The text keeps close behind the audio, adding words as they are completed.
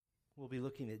We'll be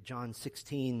looking at John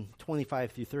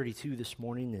 16:25 through 32 this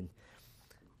morning, and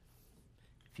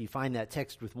if you find that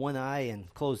text with one eye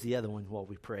and close the other one while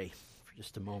we pray for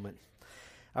just a moment.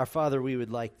 Our Father, we would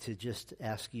like to just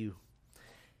ask you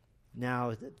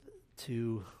now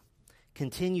to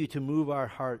continue to move our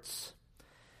hearts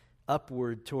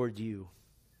upward toward you.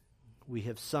 We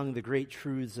have sung the great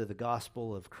truths of the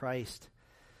gospel of Christ,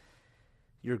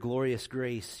 your glorious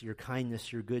grace, your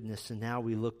kindness, your goodness, and now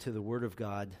we look to the Word of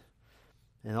God,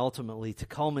 and ultimately to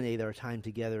culminate our time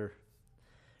together,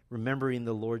 remembering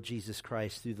the Lord Jesus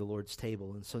Christ through the Lord's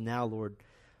table. And so now, Lord,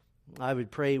 I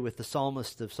would pray with the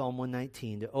psalmist of Psalm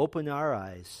 119 to open our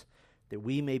eyes that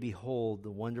we may behold the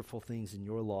wonderful things in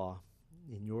your law,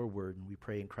 in your word. And we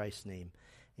pray in Christ's name,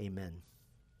 amen.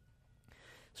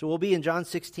 So we'll be in John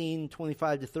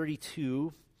 16:25 to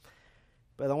 32,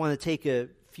 but I want to take a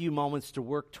few moments to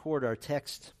work toward our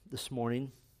text this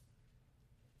morning.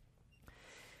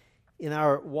 In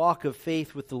our walk of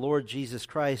faith with the Lord Jesus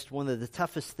Christ, one of the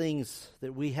toughest things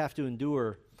that we have to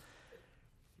endure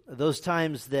are those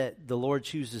times that the Lord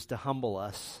chooses to humble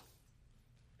us,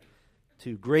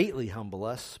 to greatly humble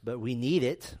us, but we need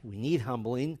it. We need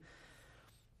humbling.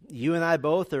 You and I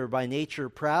both are by nature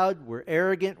proud. We're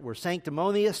arrogant. We're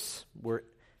sanctimonious. We're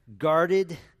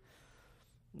guarded.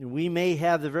 We may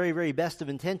have the very, very best of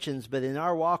intentions, but in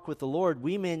our walk with the Lord,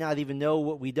 we may not even know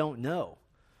what we don't know.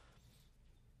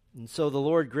 And so the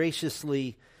Lord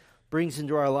graciously brings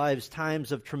into our lives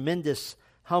times of tremendous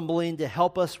humbling to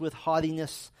help us with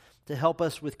haughtiness, to help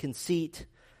us with conceit.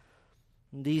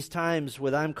 And these times,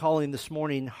 what I'm calling this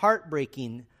morning,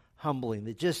 heartbreaking humbling,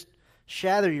 that just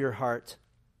shatter your heart.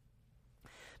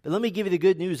 But let me give you the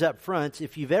good news up front.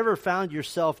 If you've ever found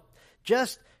yourself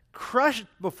just crushed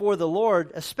before the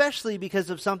Lord, especially because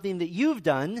of something that you've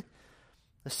done,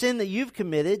 a sin that you've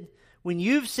committed, when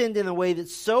you've sinned in a way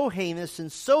that's so heinous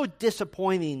and so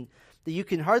disappointing that you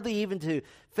can hardly even to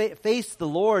face the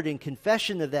Lord in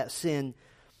confession of that sin,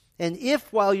 and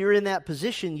if while you're in that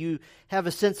position you have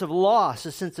a sense of loss,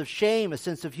 a sense of shame, a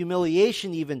sense of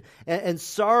humiliation even, and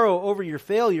sorrow over your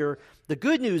failure, the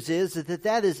good news is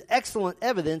that is excellent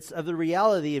evidence of the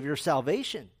reality of your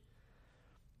salvation.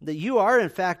 That you are in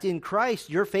fact in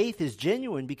Christ. Your faith is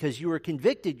genuine because you are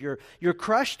convicted. You're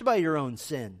crushed by your own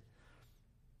sin.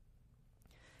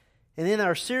 And in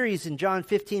our series in John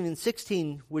 15 and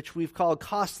 16, which we've called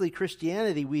Costly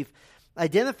Christianity, we've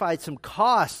identified some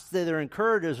costs that are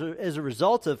incurred as a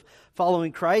result of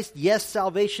following Christ. Yes,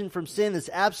 salvation from sin is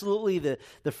absolutely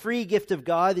the free gift of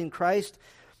God in Christ.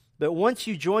 But once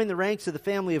you join the ranks of the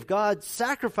family of God,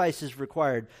 sacrifice is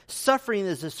required. Suffering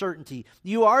is a certainty.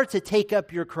 You are to take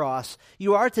up your cross.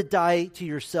 You are to die to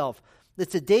yourself.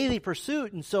 It's a daily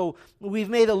pursuit. And so we've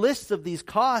made a list of these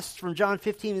costs from John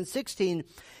 15 and 16.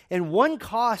 And one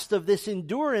cost of this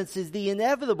endurance is the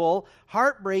inevitable,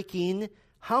 heartbreaking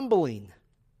humbling.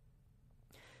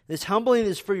 This humbling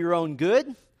is for your own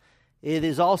good. It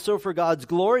is also for God's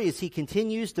glory as He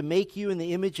continues to make you in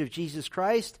the image of Jesus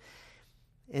Christ.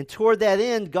 And toward that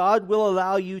end, God will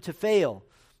allow you to fail.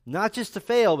 Not just to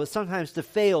fail, but sometimes to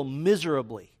fail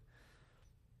miserably.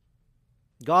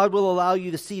 God will allow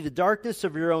you to see the darkness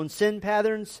of your own sin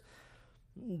patterns,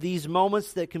 these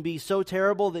moments that can be so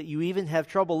terrible that you even have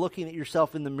trouble looking at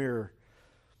yourself in the mirror.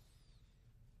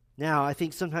 Now, I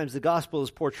think sometimes the gospel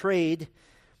is portrayed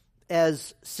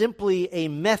as simply a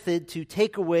method to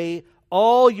take away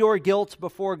all your guilt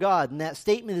before God. And that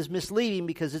statement is misleading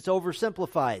because it's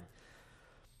oversimplified.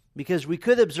 Because we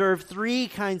could observe three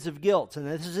kinds of guilt, and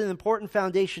this is an important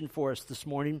foundation for us this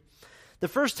morning. The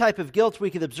first type of guilt we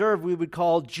could observe we would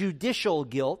call judicial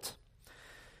guilt.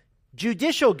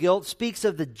 Judicial guilt speaks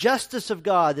of the justice of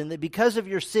God and that because of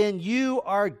your sin, you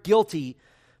are guilty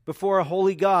before a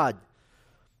holy God.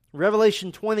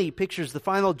 Revelation 20 pictures the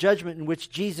final judgment in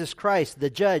which Jesus Christ, the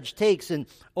judge, takes and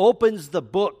opens the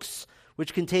books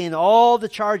which contain all the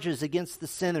charges against the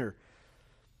sinner.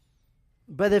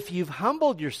 But if you've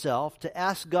humbled yourself to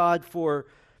ask God for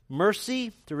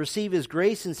mercy, to receive His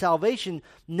grace and salvation,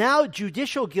 now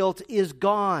judicial guilt is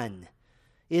gone.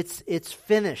 It's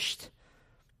finished.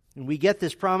 And we get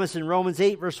this promise in Romans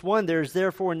 8, verse 1. There is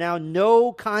therefore now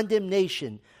no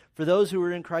condemnation for those who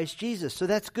are in Christ Jesus. So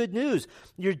that's good news.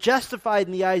 You're justified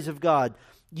in the eyes of God.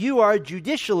 You are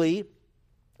judicially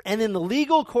and in the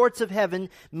legal courts of heaven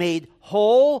made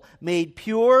whole, made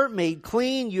pure, made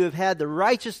clean. You have had the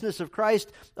righteousness of Christ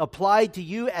applied to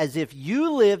you as if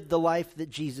you lived the life that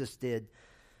Jesus did.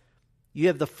 You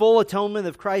have the full atonement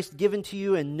of Christ given to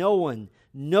you, and no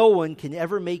one can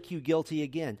ever make you guilty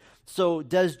again. So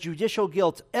does judicial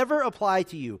guilt ever apply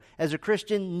to you? As a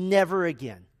Christian, never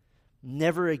again.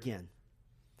 Never again.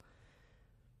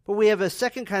 But we have a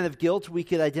second kind of guilt we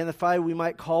could identify, we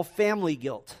might call family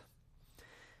guilt.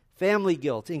 Family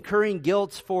guilt, incurring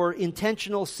guilt for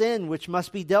intentional sin, which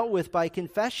must be dealt with by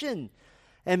confession,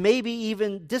 and maybe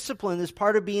even discipline as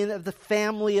part of being of the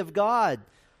family of God.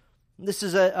 This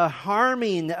is a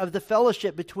harming of the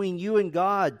fellowship between you and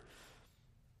God.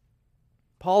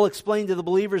 Paul explained to the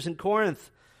believers in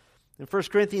Corinth, in 1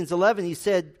 Corinthians 11, he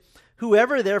said,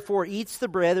 "Whoever therefore eats the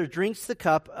bread or drinks the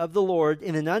cup of the Lord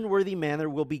in an unworthy manner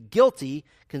will be guilty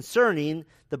concerning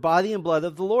the body and blood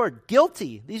of the Lord."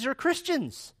 Guilty. These are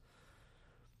Christians.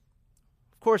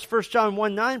 Of course, 1 John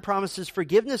 1:9 promises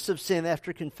forgiveness of sin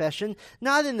after confession,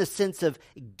 not in the sense of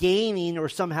gaining or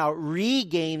somehow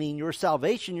regaining your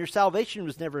salvation. Your salvation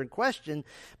was never in question,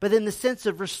 but in the sense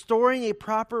of restoring a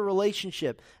proper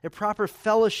relationship, a proper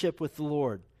fellowship with the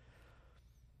Lord.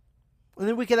 And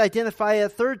then we could identify a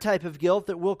third type of guilt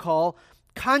that we'll call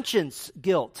conscience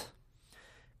guilt.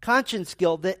 Conscience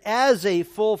guilt, that as a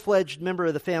full-fledged member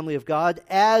of the family of God,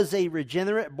 as a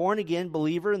regenerate, born-again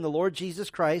believer in the Lord Jesus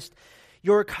Christ,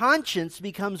 your conscience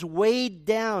becomes weighed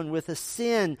down with a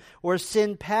sin or a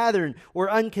sin pattern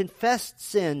or unconfessed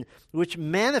sin, which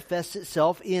manifests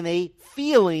itself in a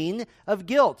feeling of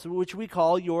guilt, which we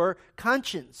call your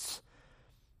conscience.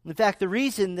 In fact, the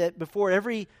reason that before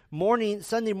every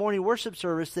Sunday morning worship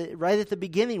service, that right at the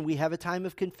beginning we have a time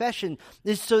of confession,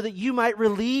 is so that you might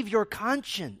relieve your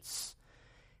conscience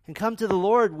and come to the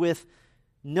Lord with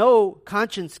no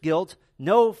conscience guilt,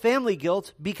 no family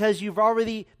guilt, because you've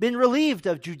already been relieved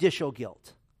of judicial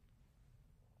guilt.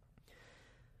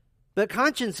 But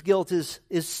conscience guilt is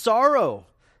sorrow.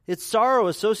 It's sorrow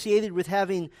associated with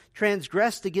having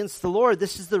transgressed against the Lord.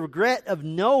 This is the regret of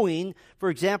knowing, for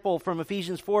example, from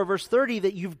Ephesians 4, verse 30,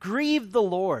 that you've grieved the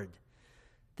Lord,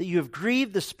 that you have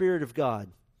grieved the Spirit of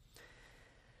God.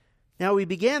 Now, we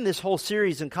began this whole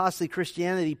series on Costly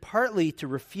Christianity partly to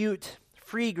refute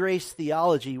free grace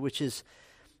theology, which is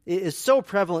so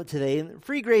prevalent today. And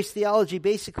free grace theology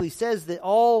basically says that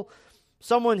all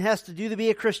someone has to do to be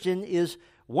a Christian is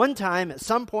one time, at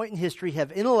some point in history, have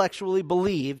intellectually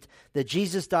believed that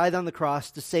Jesus died on the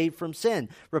cross to save from sin.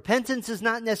 Repentance is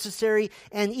not necessary,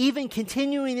 and even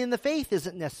continuing in the faith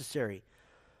isn't necessary.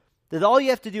 That all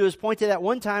you have to do is point to that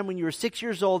one time when you were 6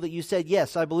 years old that you said,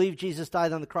 "Yes, I believe Jesus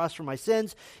died on the cross for my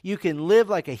sins." You can live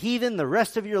like a heathen the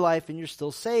rest of your life, and you're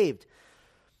still saved.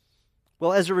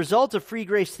 Well, as a result of free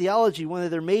grace theology, one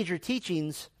of their major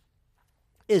teachings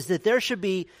is that there should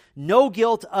be no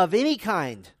guilt of any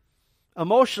kind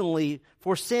emotionally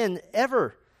for sin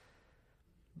ever.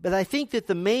 But I think that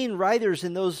the main writers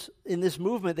in this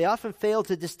movement, they often fail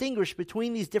to distinguish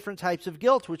between these different types of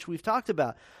guilt, which we've talked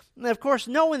about. And of course,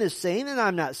 no one is saying, and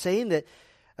I'm not saying, that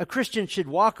a Christian should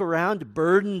walk around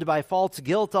burdened by false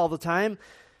guilt all the time,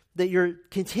 that you're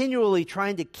continually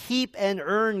trying to keep and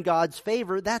earn God's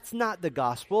favor. That's not the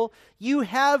gospel. You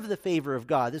have the favor of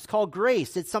God. It's called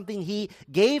grace. It's something He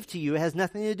gave to you. It has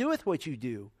nothing to do with what you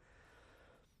do.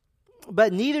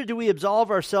 But neither do we absolve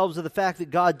ourselves of the fact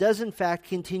that God does in fact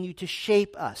continue to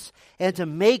shape us and to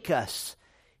make us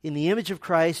in the image of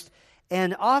Christ.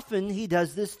 And often He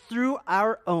does this through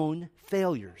our own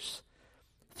failures,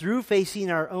 through facing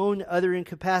our own utter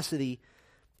incapacity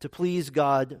to please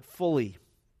God fully.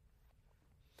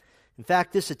 In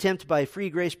fact, this attempt by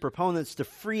free grace proponents to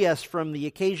free us from the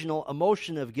occasional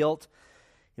emotion of guilt,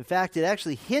 in fact, it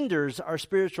actually hinders our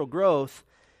spiritual growth,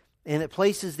 and it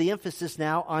places the emphasis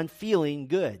now on feeling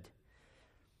good.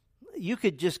 You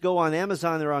could just go on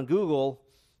Amazon or on Google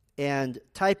and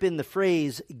type in the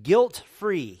phrase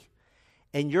guilt-free,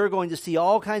 and you're going to see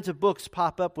all kinds of books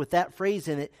pop up with that phrase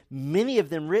in it, many of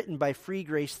them written by free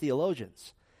grace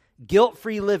theologians.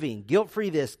 Guilt-free living,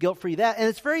 guilt-free this, guilt-free that. And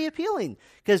it's very appealing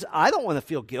because I don't want to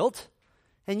feel guilt,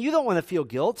 and you don't want to feel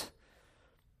guilt.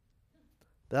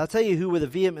 But I'll tell you who would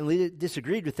have vehemently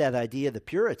disagreed with that idea: the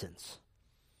Puritans.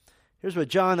 Here's what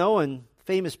John Owen,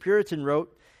 famous Puritan,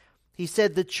 wrote. He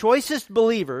said, "The choicest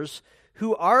believers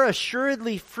who are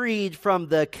assuredly freed from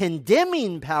the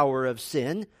condemning power of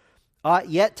sin ought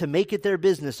yet to make it their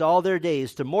business all their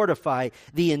days to mortify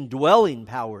the indwelling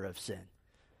power of sin."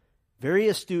 Very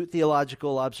astute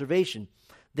theological observation.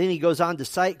 Then he goes on to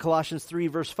cite Colossians 3,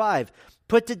 verse 5.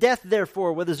 "Put to death,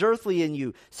 therefore, what is earthly in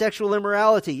you, sexual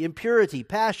immorality, impurity,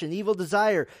 passion, evil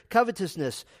desire,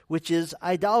 covetousness, which is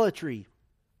idolatry."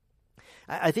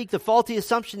 I think the faulty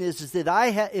assumption is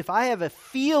that if I have a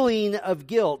feeling of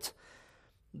guilt,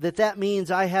 that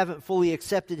means I haven't fully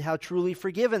accepted how truly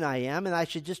forgiven I am, and I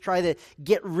should just try to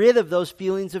get rid of those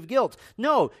feelings of guilt.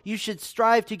 No, you should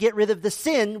strive to get rid of the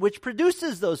sin which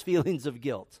produces those feelings of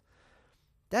guilt.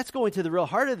 That's going to the real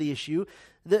heart of the issue.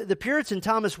 The Puritan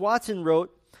Thomas Watson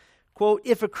wrote, quote,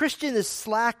 if a Christian is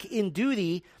slack in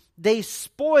duty, they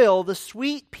spoil the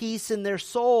sweet peace in their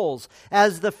souls.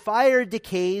 As the fire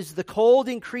decays, the cold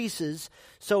increases,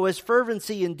 so as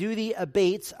fervency in duty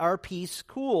abates, our peace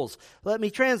cools. Let me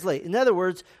translate. In other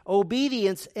words,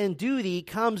 obedience and duty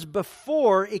comes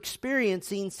before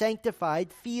experiencing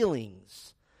sanctified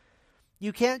feelings.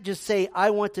 You can't just say,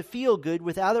 I want to feel good,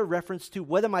 without a reference to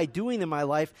what am I doing in my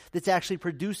life that's actually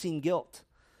producing guilt.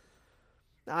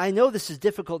 Now, I know this is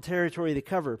difficult territory to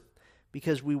cover,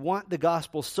 because we want the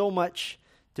gospel so much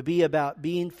to be about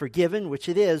being forgiven, which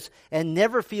it is, and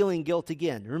never feeling guilt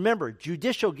again. Remember,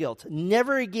 judicial guilt,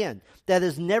 never again. That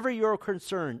is never your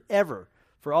concern, ever,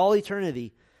 for all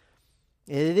eternity.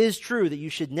 And it is true that you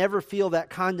should never feel that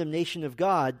condemnation of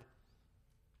God,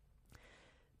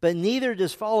 but neither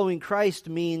does following Christ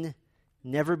mean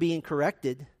never being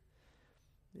corrected.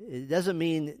 It doesn't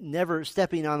mean never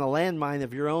stepping on a landmine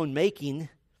of your own making,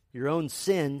 your own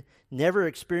sin, never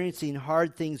experiencing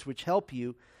hard things which help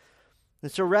you.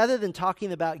 And so rather than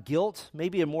talking about guilt,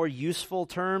 maybe a more useful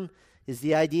term is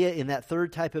the idea in that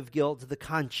third type of guilt, the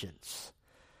conscience.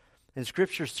 And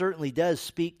Scripture certainly does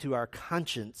speak to our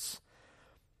conscience.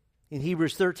 In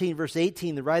Hebrews 13, verse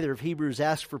 18, the writer of Hebrews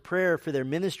asked for prayer for their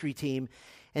ministry team,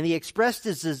 and he expressed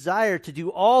his desire to do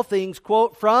all things,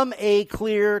 quote, from a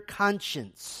clear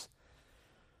conscience.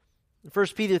 In 1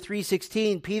 Peter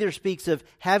 3:16, Peter speaks of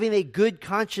having a good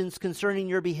conscience concerning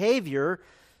your behavior,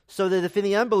 so that if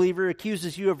any unbeliever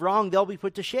accuses you of wrong, they'll be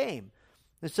put to shame.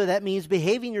 And so that means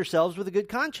behaving yourselves with a good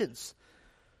conscience.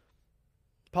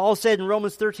 Paul said in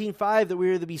Romans 13:5 that we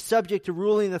are to be subject to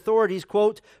ruling authorities,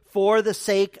 quote, for the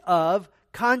sake of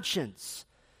conscience,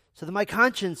 so that my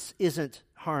conscience isn't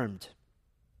harmed.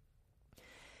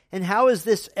 And how is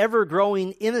this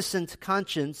ever-growing innocent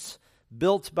conscience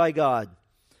built by God?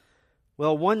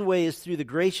 Well, one way is through the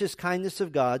gracious kindness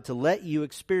of God to let you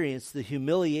experience the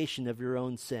humiliation of your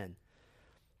own sin.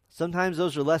 Sometimes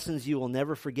those are lessons you will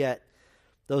never forget,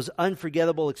 those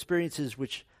unforgettable experiences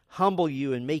which humble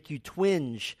you and make you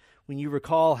twinge when you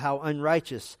recall how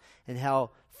unrighteous and how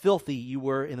filthy you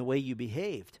were in the way you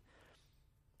behaved.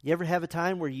 You ever have a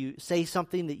time where you say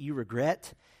something that you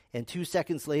regret, and 2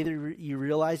 seconds later you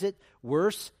realize it?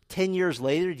 Worse, 10 years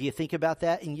later, do you think about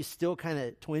that and you still kind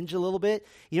of twinge a little bit?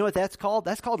 You know what that's called?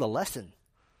 That's called a lesson.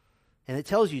 And it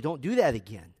tells you don't do that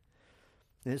again.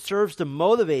 And it serves to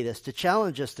motivate us, to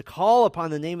challenge us, to call upon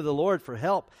the name of the Lord for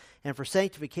help and for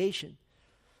sanctification.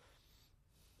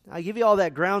 I give you all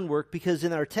that groundwork because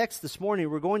in our text this morning,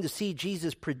 we're going to see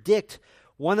Jesus predict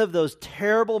one of those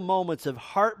terrible moments of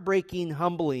heartbreaking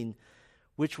humbling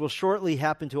which will shortly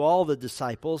happen to all the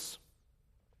disciples.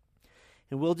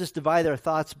 And we'll just divide our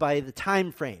thoughts by the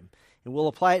time frame, and we'll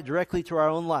apply it directly to our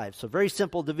own lives. So very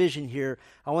simple division here.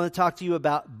 I want to talk to you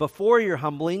about before your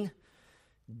humbling,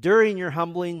 during your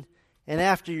humbling, and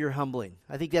after your humbling.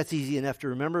 I think that's easy enough to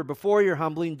remember. Before your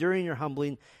humbling, during your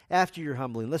humbling, after your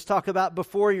humbling. Let's talk about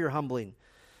before your humbling.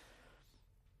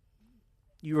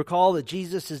 You recall that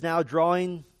Jesus is now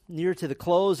drawing near to the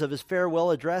close of his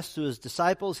farewell address to his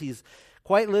disciples. He's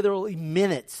quite literally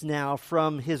minutes now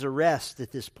from his arrest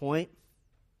at this point.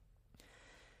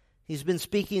 He's been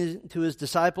speaking to his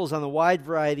disciples on a wide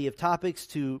variety of topics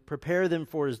to prepare them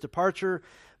for his departure,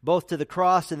 both to the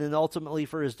cross and then ultimately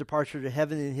for his departure to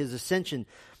heaven and his ascension.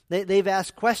 They've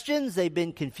asked questions. They've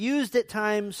been confused at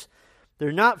times.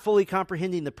 They're not fully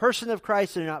comprehending the person of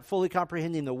Christ. They're not fully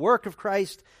comprehending the work of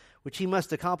Christ, which he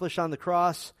must accomplish on the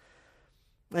cross.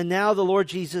 And now the Lord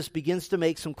Jesus begins to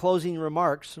make some closing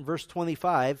remarks. In verse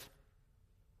 25,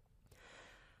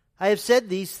 I have said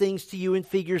these things to you in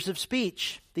figures of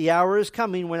speech. The hour is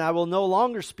coming when I will no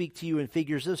longer speak to you in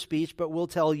figures of speech, but will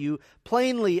tell you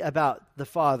plainly about the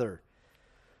Father.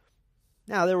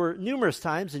 Now, there were numerous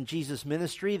times in Jesus'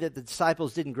 ministry that the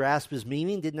disciples didn't grasp his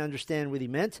meaning, didn't understand what he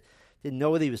meant, didn't know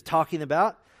what he was talking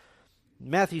about. In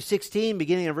Matthew 16,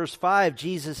 beginning in verse 5,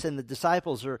 Jesus and the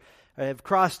disciples have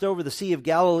crossed over the Sea of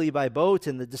Galilee by boat,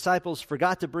 and the disciples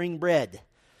forgot to bring bread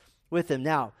with them.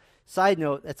 Now, side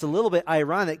note, that's a little bit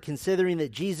ironic considering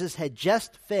that Jesus had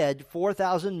just fed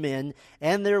 4,000 men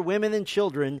and their women and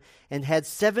children and had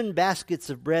 7 baskets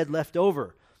of bread left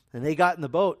over. And they got in the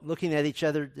boat looking at each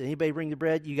other. Did anybody bring the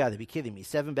bread? You got to be kidding me.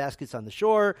 7 baskets on the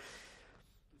shore.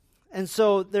 And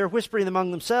so they're whispering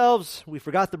among themselves, we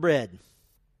forgot the bread.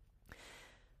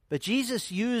 But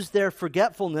Jesus used their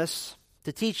forgetfulness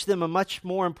to teach them a much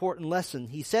more important lesson.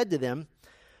 He said to them,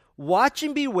 watch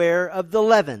and beware of the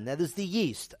leaven, that is the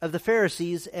yeast, of the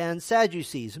Pharisees and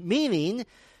Sadducees, meaning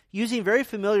using very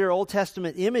familiar Old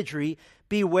Testament imagery,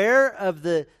 beware of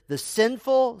the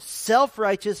sinful,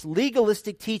 self-righteous,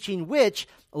 legalistic teaching which,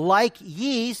 like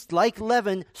yeast, like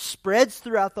leaven, spreads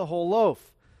throughout the whole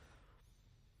loaf.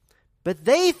 But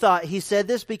they thought he said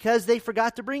this because they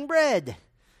forgot to bring bread.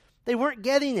 They weren't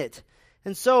getting it.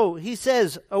 And so he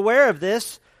says, aware of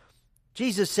this,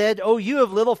 Jesus said, "O you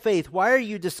of little faith, why are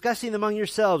you discussing among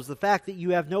yourselves the fact that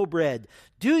you have no bread?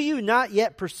 Do you not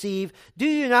yet perceive? Do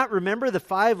you not remember the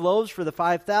 5 loaves for the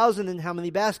 5,000 and how many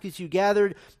baskets you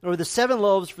gathered? Or the 7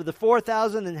 loaves for the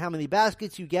 4,000 and how many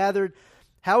baskets you gathered?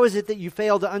 How is it that you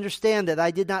fail to understand that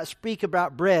I did not speak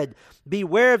about bread?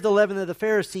 Beware of the leaven of the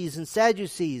Pharisees and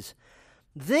Sadducees."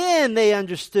 Then they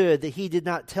understood that he did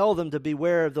not tell them to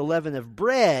beware of the leaven of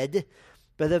bread,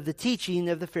 but of the teaching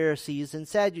of the Pharisees and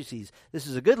Sadducees. This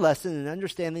is a good lesson in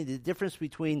understanding the difference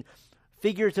between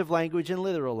figurative language and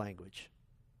literal language.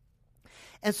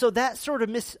 And so that sort of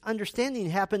misunderstanding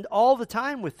happened all the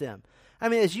time with them. I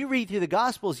mean, as you read through the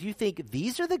Gospels, you think,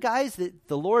 these are the guys that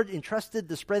the Lord entrusted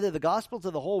the spread of the gospel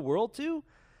to the whole world to?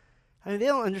 I mean, they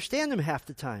don't understand them half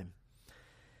the time.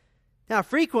 Now,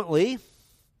 frequently,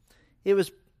 it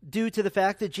was due to the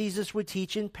fact that Jesus would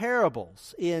teach in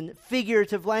parables, in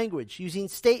figurative language, using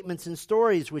statements and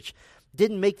stories which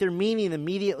didn't make their meaning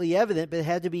immediately evident, but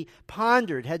had to be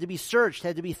pondered, had to be searched,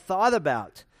 had to be thought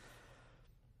about.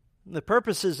 The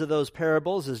purposes of those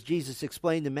parables, as Jesus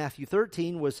explained in Matthew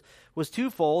 13, was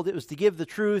twofold. It was to give the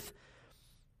truth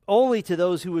only to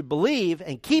those who would believe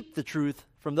and keep the truth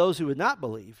from those who would not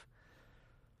believe.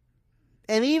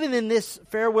 And even in this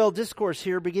farewell discourse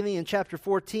here, beginning in chapter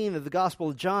 14 of the Gospel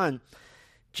of John,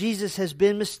 Jesus has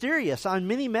been mysterious on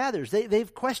many matters.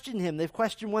 They've questioned him. They've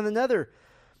questioned one another.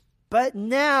 But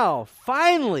now,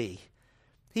 finally,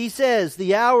 he says,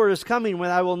 "The hour is coming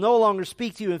when I will no longer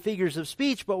speak to you in figures of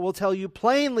speech, but will tell you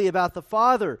plainly about the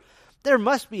Father." There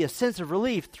must be a sense of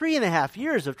relief. 3.5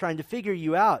 years of trying to figure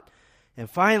you out. And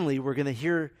finally, we're going to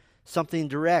hear something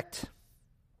direct.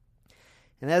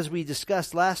 And as we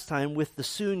discussed last time, with the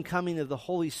soon coming of the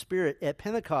Holy Spirit at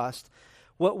Pentecost,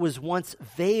 what was once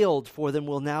veiled for them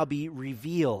will now be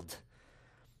revealed.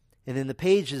 And in the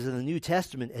pages of the New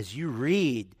Testament, as you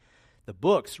read the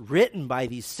books written by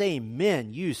these same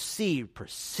men, you see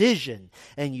precision,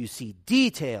 and you see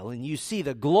detail, and you see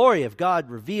the glory of God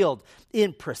revealed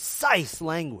in precise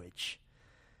language,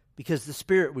 because the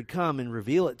Spirit would come and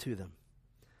reveal it to them.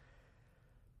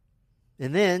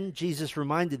 And then Jesus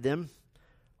reminded them,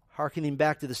 hearkening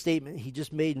back to the statement he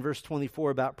just made in verse 24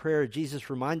 about prayer, Jesus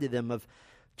reminded them of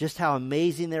just how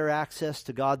amazing their access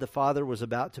to God the Father was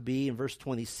about to be in verse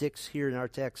 26 here in our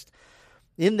text.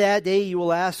 "In that day you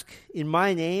will ask in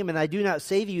my name, and I do not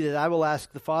say to you that I will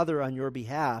ask the Father on your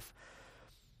behalf."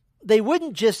 They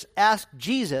wouldn't just ask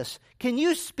Jesus, "Can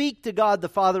you speak to God the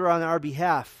Father on our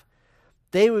behalf?"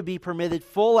 They would be permitted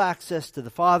full access to the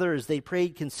Father as they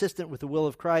prayed consistent with the will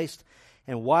of Christ.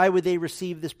 And why would they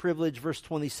receive this privilege? Verse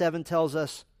 27 tells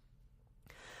us,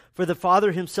 "For the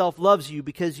Father himself loves you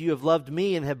because you have loved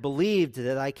me and have believed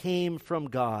that I came from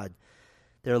God."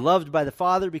 They're loved by the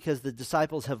Father because the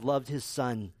disciples have loved his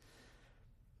Son.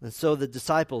 And so the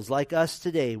disciples, like us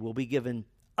today, will be given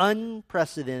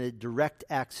unprecedented direct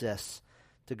access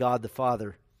to God the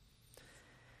Father.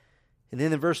 And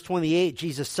then in verse 28,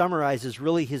 Jesus summarizes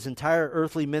really his entire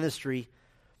earthly ministry.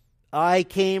 "I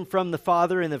came from the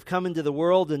Father and have come into the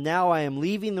world, and now I am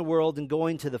leaving the world and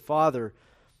going to the Father."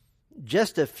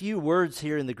 Just a few words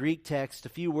here in the Greek text, a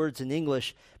few words in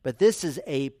English, but this is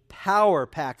a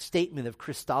power-packed statement of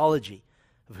Christology,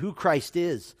 of who Christ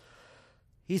is.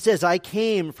 He says, "I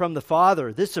came from the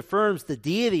Father." This affirms the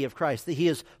deity of Christ, that he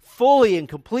is fully and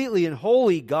completely and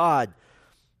wholly God,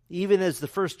 even as the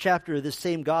first chapter of this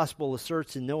same gospel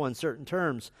asserts in no uncertain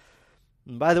terms.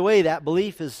 And by the way, that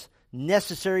belief is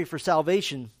necessary for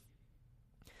salvation.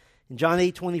 In John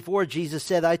 8:24, Jesus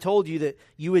said, "I told you that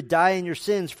you would die in your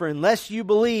sins, for unless you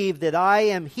believe that I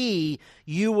am He,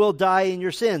 you will die in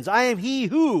your sins." I am He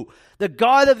who? The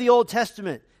God of the Old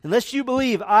Testament. Unless you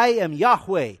believe I am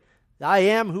Yahweh, I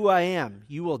am who I am,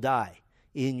 you will die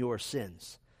in your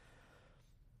sins.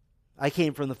 I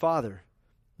came from the Father.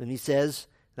 Then he says,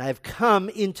 "And I have come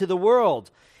into the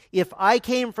world." If I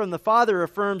came from the Father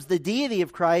affirms the deity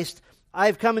of Christ, I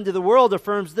have come into the world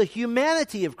affirms the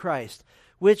humanity of Christ,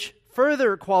 which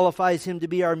further qualifies him to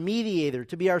be our mediator,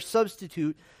 to be our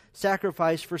substitute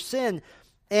sacrifice for sin.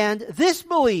 And this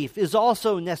belief is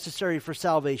also necessary for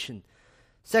salvation.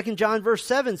 2 John verse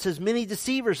 7 says, "Many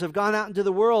deceivers have gone out into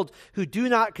the world who do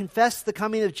not confess the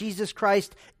coming of Jesus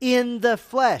Christ in the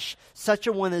flesh. Such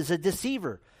a one is a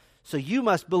deceiver." So you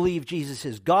must believe Jesus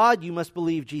is God. You must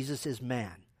believe Jesus is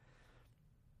man.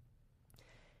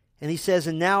 And he says,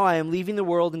 and now I am leaving the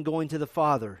world and going to the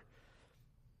Father.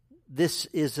 This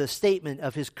is a statement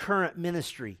of his current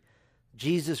ministry.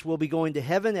 Jesus will be going to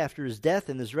heaven after his death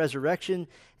and his resurrection,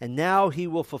 and now he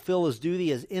will fulfill his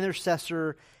duty as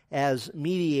intercessor, as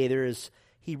mediator, as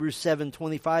Hebrews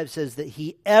 7:25 says that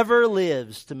he ever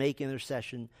lives to make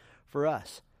intercession for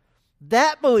us.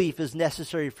 That belief is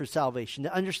necessary for salvation,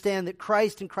 to understand that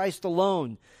Christ and Christ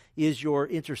alone is your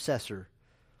intercessor,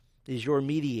 is your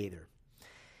mediator.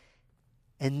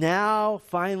 And now,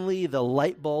 finally, the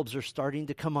light bulbs are starting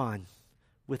to come on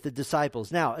with the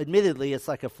disciples. Now, admittedly, it's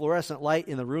like a fluorescent light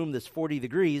in the room that's 40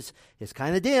 degrees. It's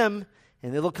kind of dim,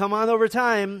 and it'll come on over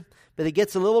time, but it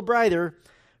gets a little brighter.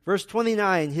 Verse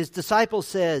 29, his disciples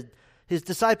said,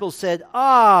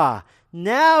 "Ah,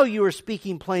 now you are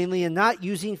speaking plainly and not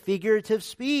using figurative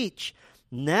speech.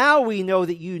 Now we know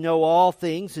that you know all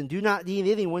things and do not need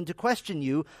anyone to question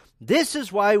you. This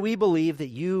is why we believe that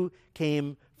you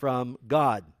came from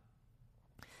God."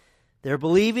 They're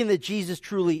believing that Jesus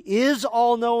truly is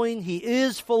all-knowing, he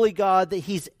is fully God, that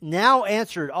he's now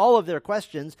answered all of their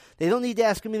questions. They don't need to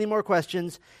ask him any more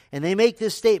questions, and they make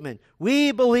this statement,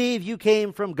 "We believe you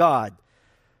came from God."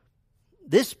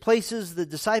 This places the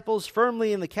disciples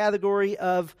firmly in the category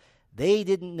of they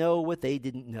didn't know what they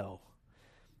didn't know.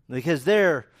 Because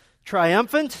they're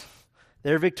triumphant,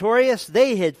 they're victorious,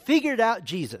 they had figured out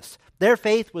Jesus. Their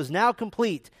faith was now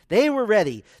complete. They were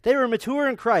ready. They were mature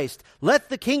in Christ. Let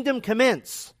the kingdom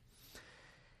commence.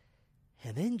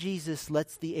 And then Jesus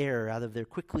lets the air out of their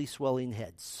quickly swelling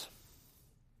heads.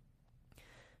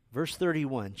 Verse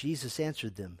 31, Jesus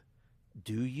answered them,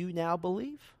 "Do you now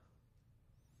believe?"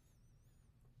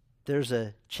 There's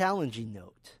a challenging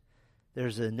note.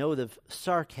 There's a note of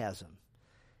sarcasm.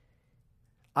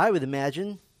 I would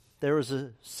imagine there was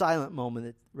a silent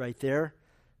moment right there.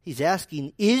 He's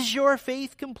asking, is your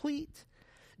faith complete?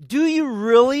 Do you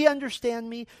really understand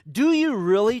me? Do you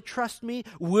really trust me?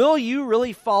 Will you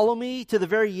really follow me to the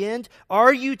very end?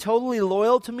 Are you totally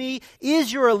loyal to me?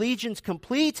 Is your allegiance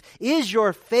complete? Is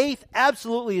your faith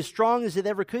absolutely as strong as it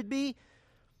ever could be?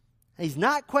 He's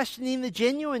not questioning the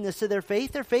genuineness of their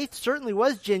faith. Their faith certainly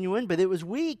was genuine, but it was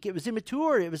weak, it was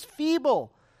immature, it was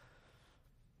feeble.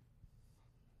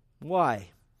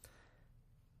 Why?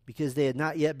 Because they had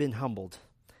not yet been humbled.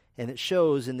 And it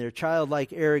shows in their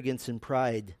childlike arrogance and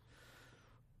pride.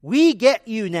 We get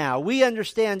you now. We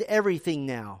understand everything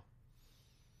now.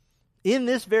 In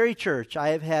this very church, I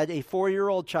have had a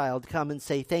 4-year-old child come and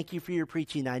say, "Thank you for your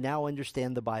preaching. I now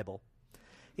understand the Bible."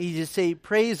 You just say,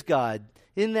 "Praise God."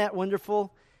 Isn't that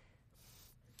wonderful?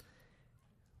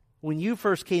 When you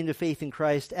first came to faith in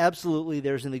Christ, absolutely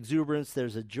there's an exuberance,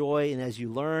 there's a joy, and as you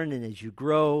learn and as you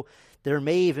grow, there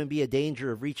may even be a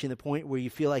danger of reaching the point where you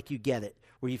feel like you get it,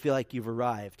 where you feel like you've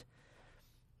arrived.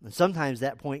 And sometimes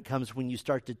that point comes when you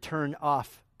start to turn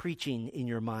off preaching in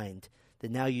your mind,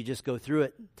 that now you just go through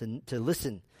it to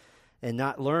listen and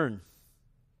not learn.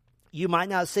 You might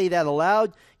not say that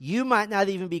aloud. You might not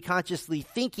even be consciously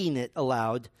thinking it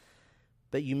aloud,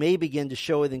 but you may begin to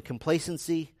show it in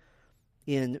complacency,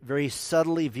 in very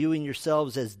subtly viewing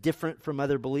yourselves as different from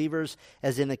other believers,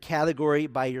 as in a category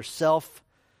by yourself,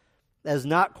 as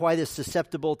not quite as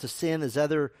susceptible to sin as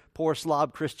other poor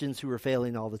slob Christians who are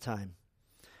failing all the time.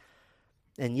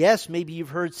 And yes, maybe you've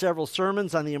heard several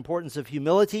sermons on the importance of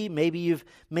humility. Maybe you've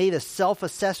made a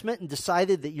self-assessment and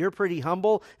decided that you're pretty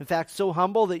humble. In fact, so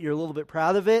humble that you're a little bit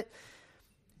proud of it.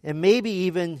 And maybe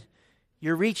even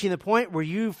you're reaching the point where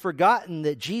you've forgotten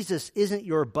that Jesus isn't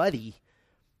your buddy.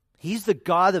 He's the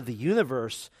God of the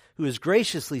universe who has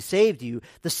graciously saved you.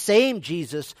 The same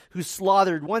Jesus who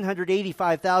slaughtered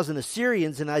 185,000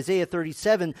 Assyrians in Isaiah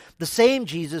 37. The same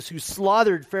Jesus who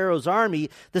slaughtered Pharaoh's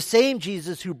army. The same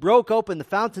Jesus who broke open the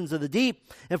fountains of the deep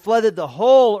and flooded the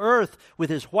whole earth with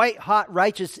his white-hot,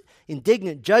 righteous,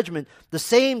 indignant judgment. The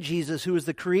same Jesus who is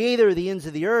the creator of the ends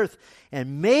of the earth.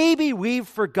 And maybe we've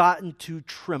forgotten to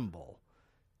tremble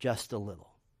just a little.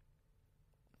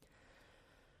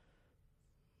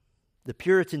 The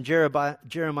Puritan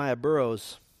Jeremiah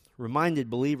Burroughs reminded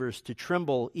believers to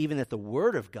tremble even at the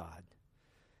word of God,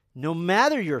 no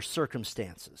matter your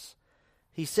circumstances.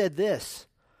 He said this,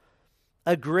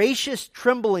 "A gracious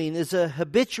trembling is a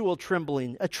habitual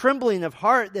trembling, a trembling of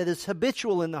heart that is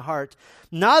habitual in the heart,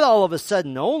 not all of a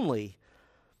sudden only,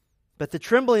 but the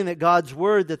trembling at God's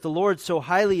word that the Lord so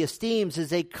highly esteems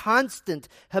is a constant,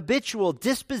 habitual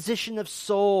disposition of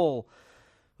soul.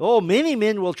 Oh, many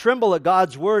men will tremble at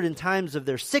God's word in times of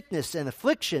their sickness and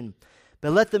affliction,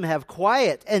 but let them have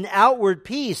quiet and outward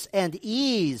peace and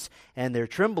ease, and their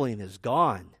trembling is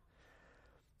gone.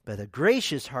 But a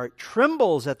gracious heart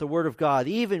trembles at the word of God,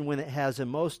 even when it has a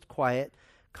most quiet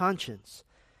conscience."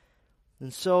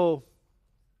 And so,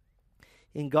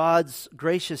 in God's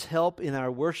gracious help in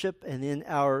our worship and in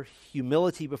our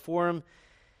humility before Him,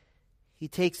 He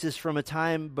takes us from a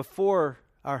time before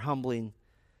our humbling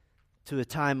to a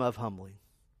time of humbling,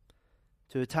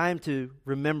 to a time to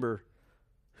remember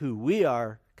who we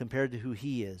are compared to who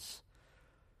He is.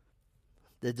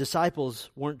 The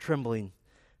disciples weren't trembling,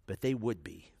 but they would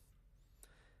be.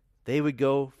 They would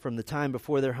go from the time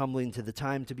before their humbling to the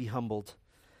time to be humbled.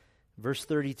 Verse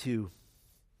 32.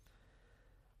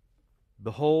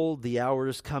 Behold, the hour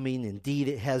is coming, indeed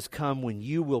it has come, when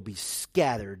you will be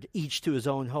scattered, each to his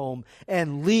own home,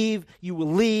 and you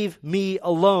will leave me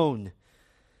alone.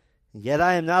 Yet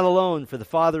I am not alone, for the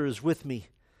Father is with me.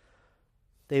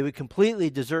 They would completely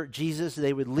desert Jesus.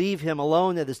 They would leave Him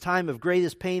alone at His time of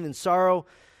greatest pain and sorrow.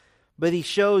 But He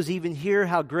shows even here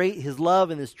how great His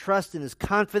love and His trust and His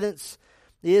confidence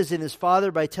is in His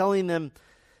Father by telling them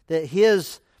that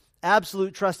His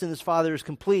absolute trust in His Father is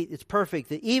complete. It's perfect.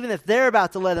 That even if they're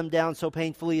about to let Him down so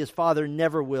painfully, His Father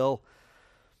never will.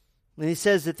 And He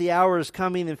says that the hour is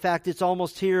coming. In fact, it's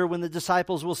almost here when the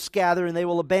disciples will scatter and they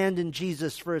will abandon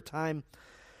Jesus for a time.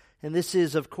 And this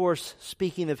is, of course,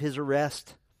 speaking of His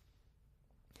arrest.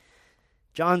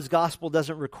 John's gospel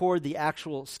doesn't record the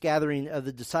actual scattering of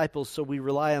the disciples, so we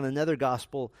rely on another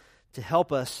gospel to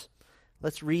help us.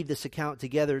 Let's read this account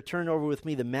together. Turn over with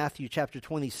me to Matthew chapter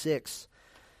 26.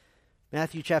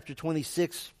 Matthew chapter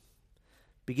 26,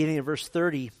 beginning at verse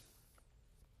 30.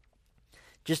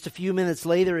 Just a few minutes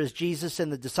later, as Jesus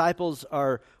and the disciples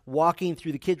are walking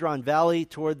through the Kidron Valley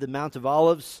toward the Mount of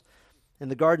Olives in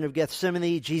the Garden of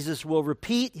Gethsemane, Jesus will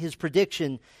repeat His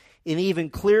prediction in even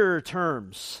clearer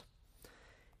terms.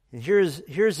 And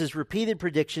here's His repeated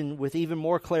prediction with even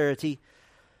more clarity.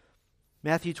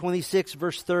 Matthew 26,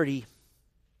 verse 30.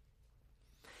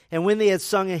 And when they had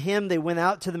sung a hymn, they went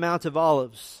out to the Mount of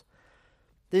Olives.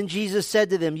 Then Jesus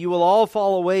said to them, you will all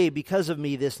fall away because of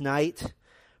me this night.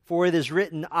 For it is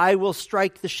written, I will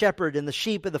strike the shepherd, and the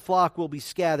sheep of the flock will be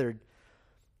scattered.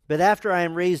 But after I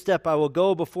am raised up, I will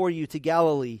go before you to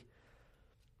Galilee.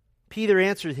 Peter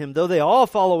answered him, though they all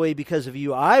fall away because of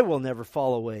you, I will never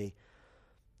fall away.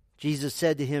 Jesus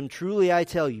said to him, truly I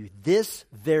tell you, this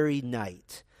very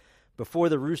night, before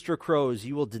the rooster crows,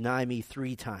 you will deny me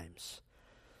 3 times.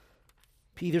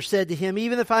 Peter said to him,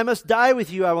 even if I must die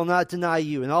with you, I will not deny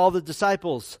you. And all the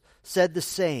disciples said the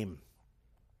same.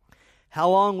 How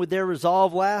long would their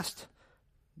resolve last?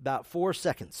 About 4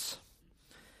 seconds.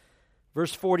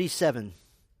 Verse 47.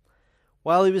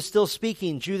 While he was still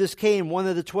speaking, Judas came, one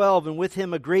of the 12, and with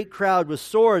him a great crowd with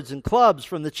swords and clubs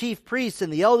from the chief priests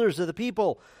and the elders of the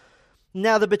people.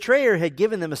 Now the betrayer had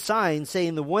given them a sign,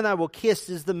 saying, the one I will kiss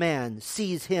is the man,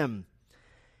 seize him.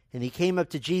 And he came up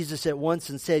to Jesus at once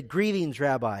and said, greetings,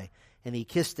 Rabbi. And he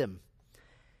kissed him.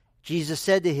 Jesus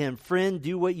said to him, friend,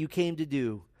 do what you came to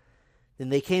do. Then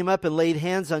they came up and laid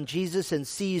hands on Jesus and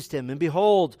seized him. And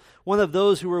behold, one of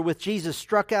those who were with Jesus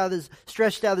stretched out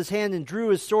his hand and drew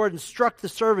his sword and struck the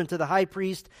servant of the high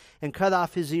priest and cut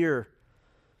off his ear.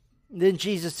 Then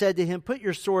Jesus said to him, put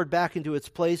your sword back into its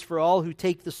place, for all who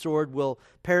take the sword will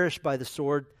perish by the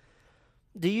sword.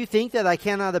 Do you think that I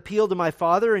cannot appeal to my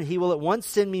Father, and He will at once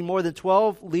send me more than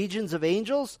 12 legions of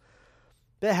angels?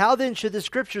 But how then should the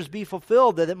Scriptures be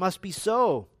fulfilled that it must be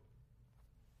so?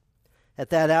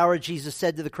 At that hour Jesus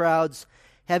said to the crowds,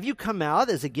 have you come out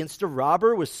as against a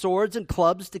robber with swords and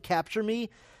clubs to capture me?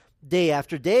 Day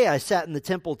after day I sat in the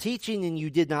temple teaching, and you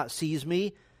did not seize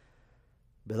me.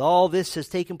 But all this has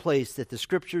taken place that the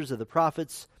Scriptures of the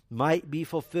prophets might be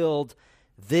fulfilled.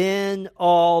 Then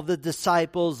all the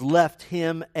disciples left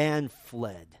Him and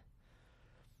fled.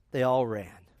 They all ran.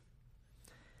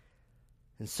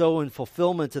 And so in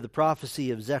fulfillment of the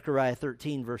prophecy of Zechariah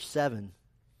 13, verse 7,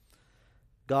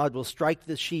 God will strike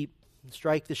the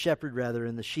shepherd,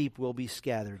 and the sheep will be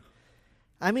scattered.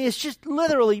 I mean, it's just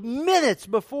literally minutes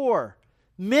before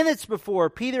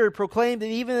Peter had proclaimed that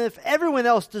even if everyone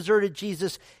else deserted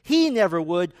Jesus, he never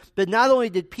would. But not only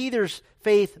did Peter's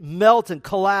faith melt and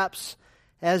collapse,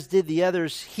 as did the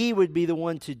others, he would be the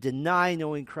one to deny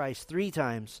knowing Christ 3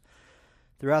 times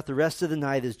throughout the rest of the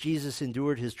night as Jesus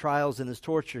endured His trials and His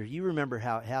torture. You remember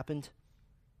how it happened.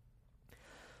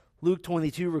 Luke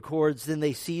 22 records, then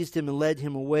they seized Him and led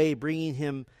Him away, bringing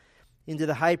Him into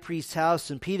the high priest's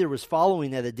house, and Peter was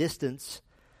following at a distance.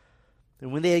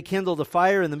 And when they had kindled a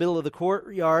fire in the middle of the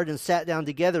courtyard and sat down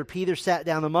together, Peter sat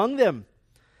down among them.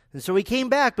 And so he came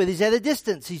back, but he's at a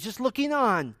distance. He's just looking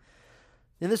on.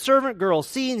 And the servant girl,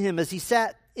 seeing him as he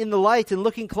sat in the light and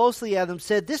looking closely at him,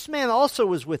 said, this man also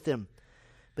was with them.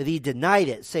 But he denied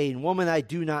it, saying, woman, I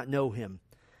do not know him.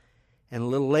 And a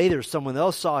little later, someone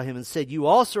else saw him and said, you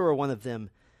also are one of them.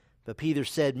 But Peter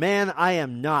said, "Man, I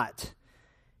am not."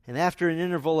 And after an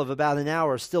interval of about an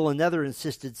hour, still another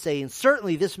insisted, saying,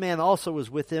 "Certainly this man also was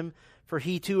with him, for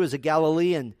he too is a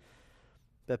Galilean."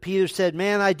 But Peter said,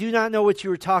 "Man, I do not know what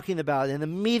you are talking about." And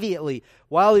immediately,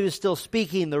 while he was still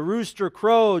speaking, the rooster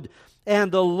crowed,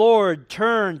 and the Lord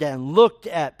turned and looked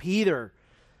at Peter.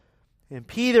 And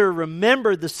Peter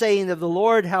remembered the saying of the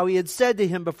Lord, how he had said to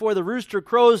him, "Before the rooster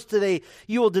crows today,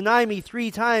 you will deny me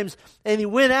 3 times." And he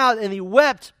went out and he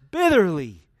wept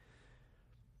bitterly.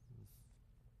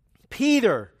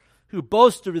 Peter, who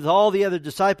boasted with all the other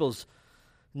disciples,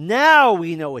 "Now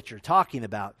we know what you're talking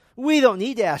about. We don't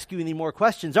need to ask you any more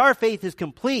questions. Our faith is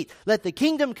complete. Let the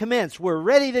kingdom commence. We're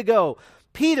ready to go."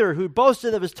 Peter, who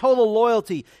boasted of his total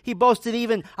loyalty, he boasted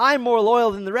even, "I'm more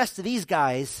loyal than the rest of these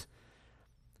guys."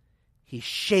 He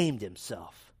shamed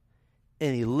himself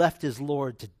and he left his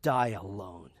Lord to die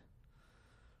alone.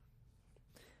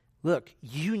 Look,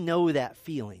 you know that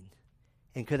feeling.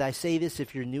 And could I say this,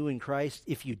 if you're new in Christ,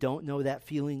 if you don't know that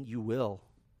feeling, you will.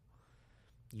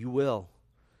 You will.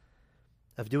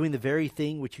 Of doing the very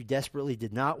thing which you desperately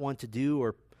did not want to do,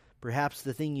 or perhaps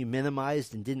the thing you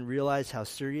minimized and didn't realize how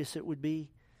serious it would be.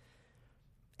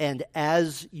 And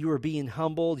as you are being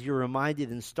humbled, you're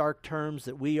reminded in stark terms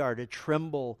that we are to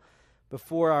tremble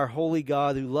before our holy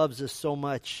God who loves us so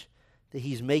much that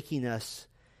He's making us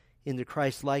into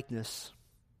Christ's likeness.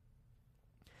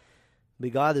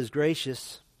 But God is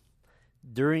gracious.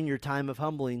 During your time of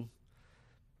humbling,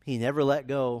 He never let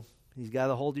go. He's got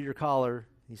a hold of your collar.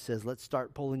 He says, "Let's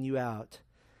start pulling you out."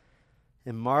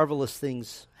 And marvelous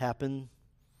things happen.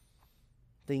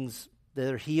 Things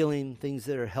that are healing, things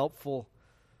that are helpful.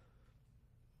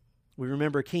 We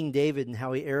remember King David and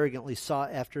how he arrogantly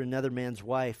sought after another man's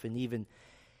wife and even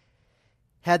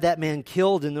had that man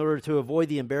killed in order to avoid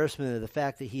the embarrassment of the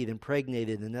fact that he had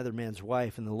impregnated another man's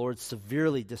wife. And the Lord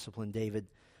severely disciplined David.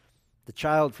 The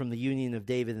child from the union of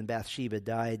David and Bathsheba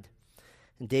died.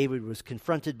 And David was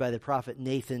confronted by the prophet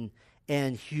Nathan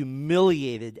and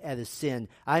humiliated at his sin.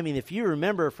 I mean, if you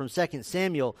remember from 2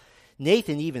 Samuel,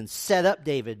 Nathan even set up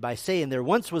David by saying, "There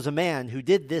once was a man who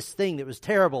did this thing that was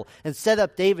terrible," and set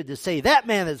up David to say, "That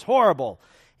man is horrible."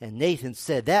 And Nathan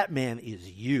said, "That man is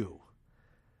you."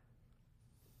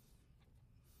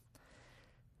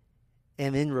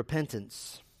 And in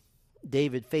repentance,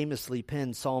 David famously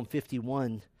penned Psalm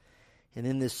 51. And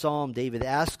in this psalm, David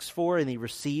asks for and he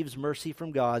receives mercy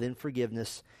from God and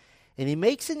forgiveness. And he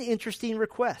makes an interesting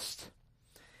request.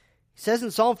 He says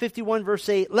in Psalm 51 verse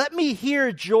 8, "Let me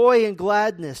hear joy and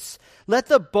gladness. Let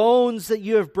the bones that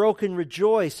you have broken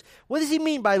rejoice." What does he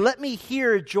mean by "let me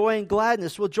hear joy and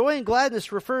gladness"? Well, joy and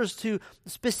gladness refers to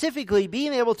specifically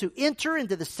being able to enter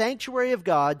into the sanctuary of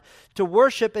God to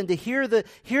worship and to hear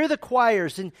the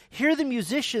choirs and hear the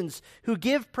musicians who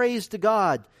give praise to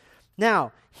God.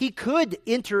 Now, he could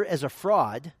enter as a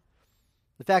fraud.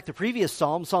 In fact, the previous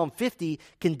psalm, Psalm 50,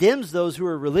 condemns those who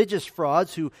are religious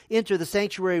frauds who enter the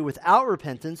sanctuary without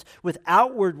repentance, with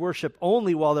outward worship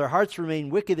only, while their hearts remain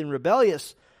wicked and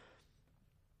rebellious.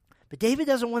 But David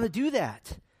doesn't want to do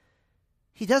that.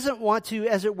 He doesn't want to,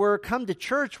 as it were, come to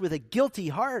church with a guilty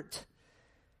heart.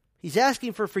 He's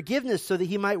asking for forgiveness so that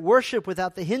he might worship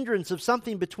without the hindrance of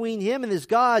something between him and his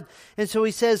God. And so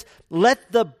he says,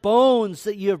 "Let the bones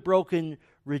that you have broken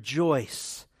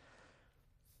rejoice."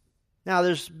 Now,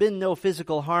 there's been no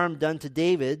physical harm done to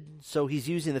David, so he's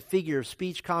using the figure of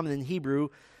speech common in Hebrew,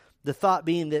 the thought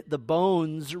being that the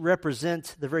bones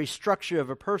represent the very structure of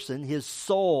a person, his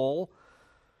soul.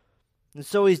 And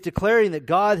so he's declaring that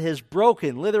God has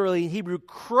broken, literally in Hebrew,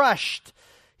 crushed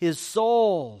his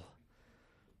soul.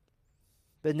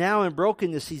 But now in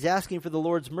brokenness, he's asking for the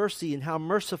Lord's mercy and how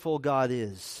merciful God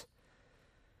is.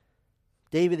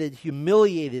 David had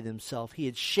humiliated himself. He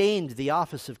had shamed the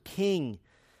office of king.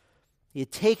 He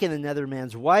had taken another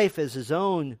man's wife as his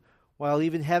own, while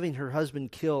even having her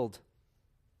husband killed.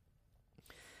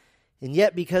 And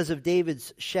yet, because of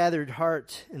David's shattered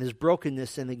heart and his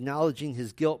brokenness and acknowledging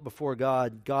his guilt before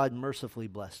God, God mercifully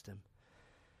blessed him.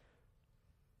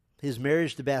 His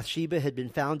marriage to Bathsheba had been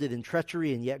founded in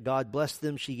treachery, and yet God blessed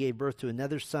them. She gave birth to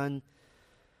another son.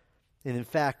 And in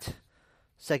fact,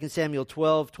 2 Samuel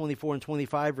 12, 24 and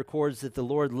 25 records that the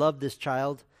Lord loved this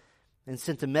child and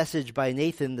sent a message by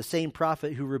Nathan, the same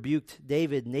prophet who rebuked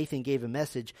David. Nathan gave a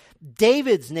message.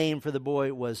 David's name for the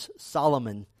boy was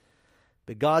Solomon,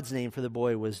 but God's name for the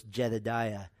boy was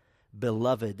Jedediah,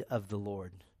 beloved of the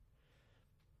Lord.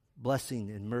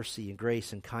 Blessing and mercy and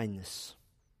grace and kindness.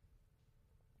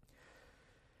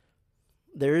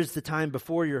 There is the time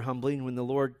before your humbling when the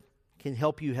Lord can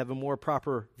help you have a more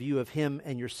proper view of Him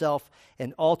and yourself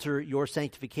and alter your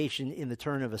sanctification in the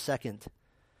turn of a second.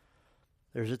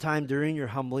 There's a time during your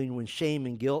humbling when shame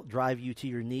and guilt drive you to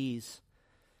your knees.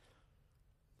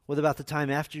 What about the time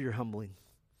after your humbling?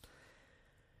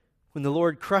 When the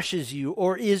Lord crushes you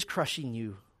or is crushing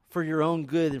you for your own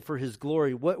good and for His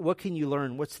glory, what can you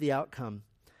learn? What's the outcome?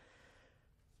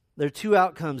 There are two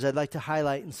outcomes I'd like to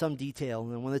highlight in some detail,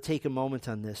 and I want to take a moment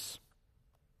on this.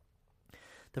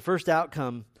 The first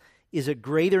outcome is a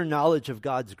greater knowledge of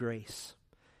God's grace.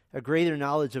 A greater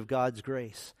knowledge of God's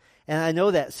grace. And I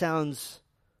know that sounds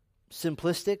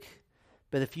simplistic,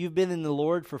 but if you've been in the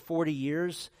Lord for 40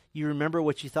 years, you remember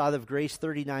what you thought of grace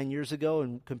 39 years ago,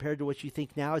 and compared to what you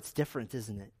think now, it's different,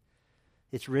 isn't it?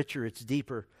 It's richer, it's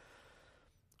deeper.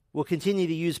 We'll continue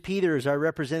to use Peter as our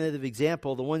representative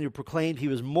example, the one who proclaimed he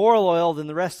was more loyal than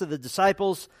the rest of the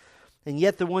disciples, and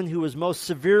yet the one who was most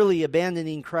severely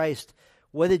abandoning Christ.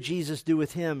 What did Jesus do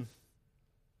with him?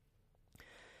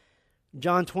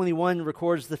 John 21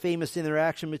 records the famous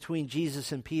interaction between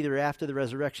Jesus and Peter after the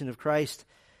resurrection of Christ,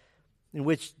 in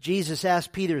which Jesus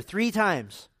asked Peter 3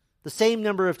 times, the same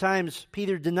number of times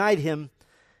Peter denied him.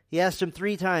 He asked him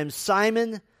 3 times,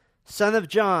 "Simon, son of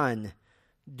John,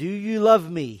 do you love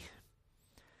me?"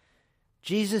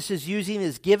 Jesus is using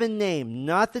his given name,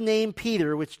 not the name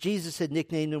Peter, which Jesus had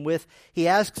nicknamed him with. He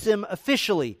asks him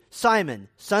officially, "Simon,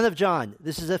 son of John."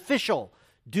 This is official.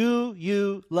 "Do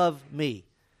you love me?"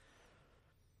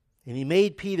 And he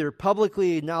made Peter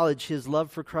publicly acknowledge his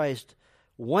love for Christ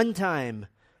 1 time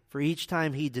for each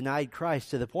time he denied Christ,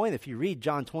 to the point, if you read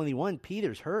John 21,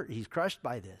 Peter's hurt. He's crushed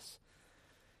by this.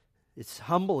 It's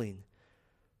humbling.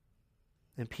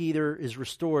 And Peter is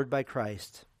restored by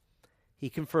Christ. He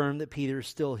confirmed that Peter is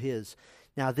still his.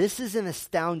 Now, this is an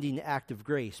astounding act of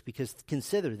grace, because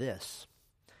consider this.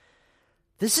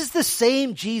 This is the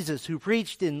same Jesus who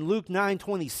preached in Luke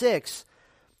 9:26,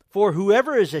 "For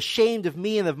whoever is ashamed of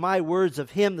me and of my words,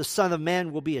 of him the Son of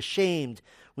Man will be ashamed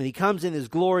when he comes in his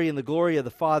glory and the glory of the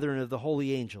Father and of the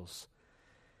holy angels."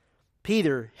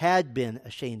 Peter had been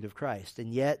ashamed of Christ,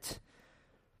 and yet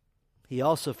he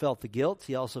also felt the guilt.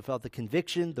 He also felt the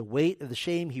conviction, the weight of the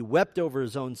shame. He wept over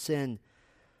his own sin.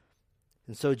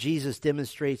 And so Jesus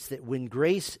demonstrates that when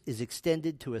grace is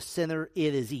extended to a sinner,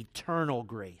 it is eternal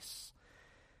grace.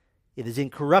 It is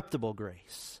incorruptible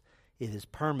grace. It is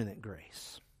permanent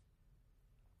grace.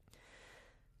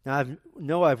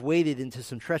 Now, I've waded into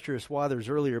some treacherous waters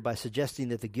earlier by suggesting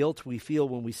that the guilt we feel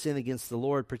when we sin against the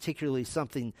Lord, particularly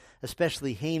something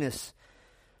especially heinous,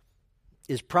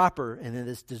 is proper and it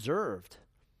is deserved.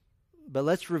 But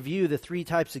let's review the 3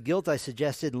 types of guilt I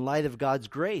suggested in light of God's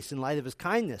grace, in light of His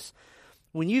kindness.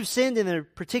 When you've sinned in a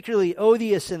particularly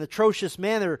odious and atrocious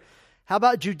manner, how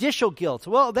about judicial guilt?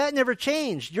 Well, that never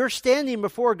changed. Your standing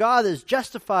before God as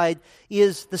justified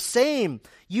is the same.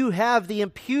 You have the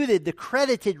imputed, the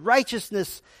credited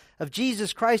righteousness of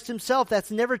Jesus Christ Himself.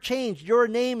 That's never changed. Your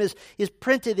name is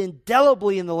printed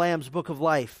indelibly in the Lamb's Book of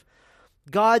Life.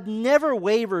 God never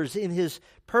wavers in His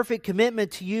perfect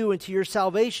commitment to you and to your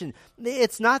salvation.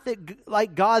 It's not that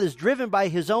like God is driven by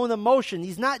His own emotion.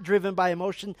 He's not driven by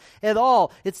emotion at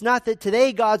all. It's not that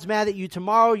today God's mad at you,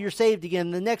 tomorrow you're saved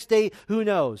again, the next day, who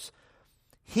knows?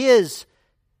 His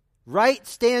right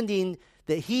standing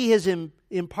that He has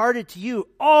imparted to you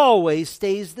always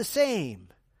stays the same.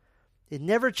 It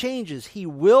never changes. He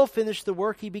will finish the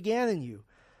work He began in you.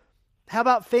 How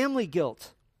about family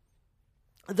guilt?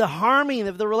 The harming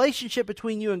of the relationship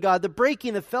between you and God, the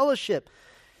breaking of fellowship.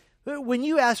 When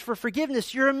you ask for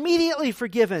forgiveness, you're immediately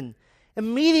forgiven,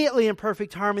 immediately in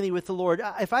perfect harmony with the Lord.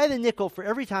 If I had a nickel for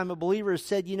every time a believer has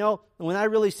said, when I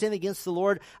really sin against the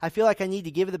Lord, I feel like I need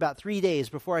to give it about 3 days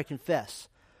before I confess.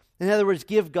 In other words,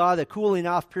 give God a cooling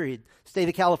off period. State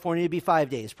of California, it'd be 5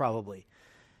 days probably.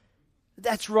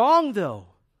 That's wrong, though.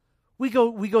 We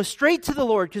go straight to the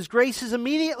Lord because grace is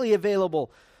immediately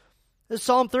available.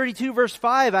 Psalm 32 verse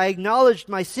 5, "I acknowledged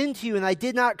my sin to you, and I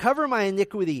did not cover my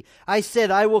iniquity. I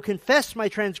said, I will confess my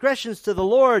transgressions to the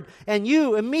Lord, and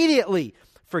you immediately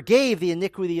forgave the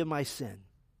iniquity of my sin."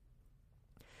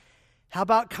 How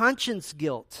about conscience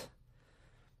guilt?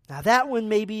 Now that one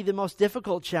may be the most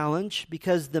difficult challenge,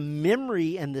 because the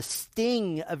memory and the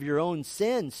sting of your own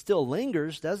sin still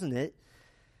lingers, doesn't it?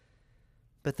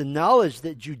 But the knowledge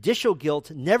that judicial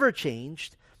guilt never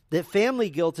changed, that family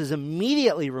guilt is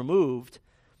immediately removed,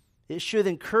 it should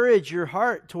encourage your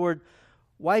heart toward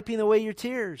wiping away your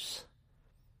tears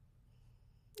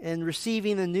and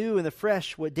receiving anew and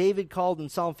afresh what David called in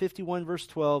Psalm 51 verse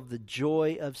 12, the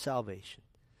joy of salvation.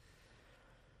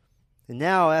 And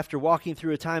now, after walking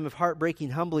through a time of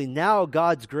heartbreaking humbling, now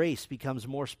God's grace becomes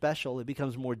more special. It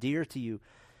becomes more dear to you.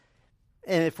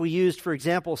 And if we used, for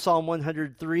example, Psalm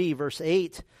 103 verse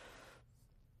 8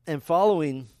 and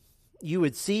following, you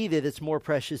would see that it's more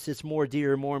precious, it's more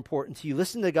dear, more important to you.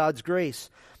 Listen to God's grace.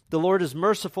 The Lord is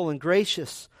merciful and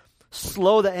gracious,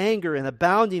 slow to anger and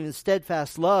abounding in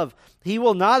steadfast love. He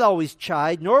will not always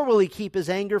chide, nor will he keep his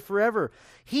anger forever.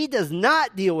 He does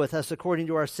not deal with us according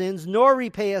to our sins, nor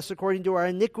repay us according to our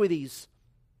iniquities.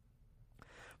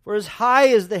 For as high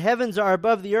as the heavens are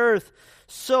above the earth,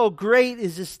 so great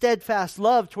is his steadfast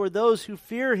love toward those who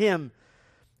fear him.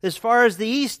 As far as the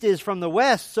east is from the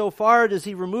west, so far does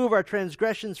he remove our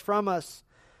transgressions from us.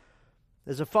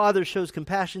 As a father shows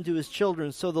compassion to his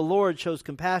children, so the Lord shows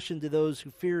compassion to those who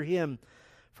fear him.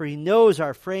 For he knows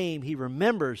our frame. He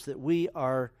remembers that we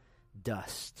are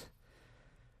dust.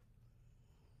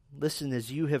 Listen,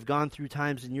 as you have gone through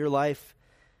times in your life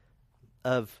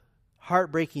of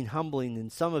heartbreaking humbling,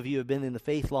 and some of you have been in the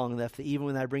faith long enough that even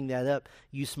when I bring that up,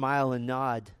 you smile and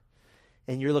nod.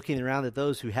 And you're looking around at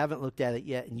those who haven't looked at it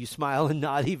yet, and you smile and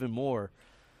nod even more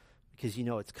because you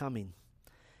know it's coming.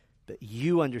 But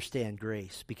you understand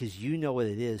grace because you know what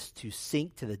it is to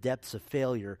sink to the depths of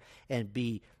failure and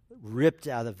be ripped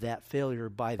out of that failure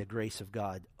by the grace of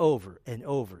God over and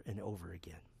over and over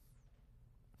again.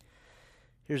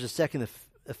 Here's a second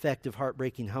effect of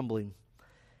heartbreaking humbling: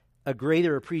 a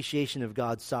greater appreciation of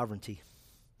God's sovereignty.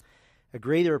 A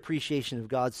greater appreciation of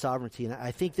God's sovereignty. And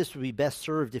I think this would be best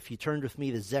served if you turned with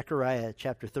me to Zechariah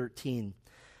chapter 13.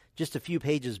 Just a few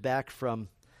pages back from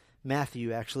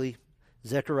Matthew, actually.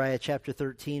 Zechariah chapter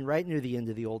 13, right near the end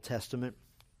of the Old Testament.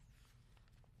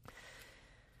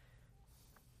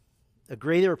 A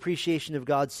greater appreciation of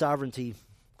God's sovereignty.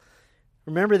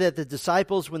 Remember that the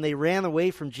disciples, when they ran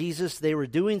away from Jesus, they were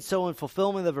doing so in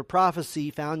fulfillment of a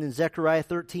prophecy found in Zechariah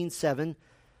 13:7.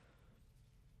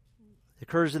 It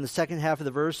occurs in the second half of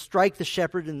the verse. Strike the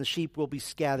shepherd and the sheep will be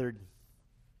scattered.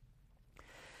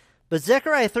 But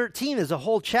Zechariah 13 is a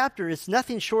whole chapter. It's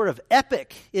nothing short of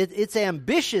epic. It's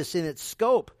ambitious in its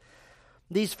scope.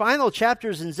 These final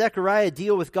chapters in Zechariah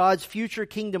deal with God's future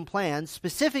kingdom plans,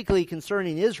 specifically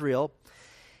concerning Israel.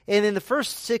 And in the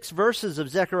first 6 verses of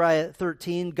Zechariah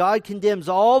 13, God condemns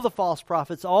all the false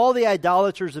prophets, all the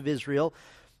idolaters of Israel,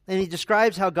 and he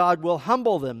describes how God will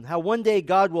humble them, how one day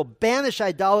God will banish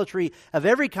idolatry of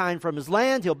every kind from his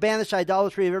land. He'll banish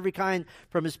idolatry of every kind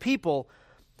from his people.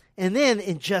 And then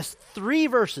in just 3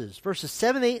 verses, verses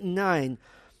 7, 8, and 9,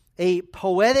 a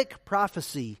poetic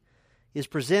prophecy is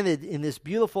presented in this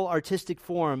beautiful artistic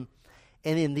form.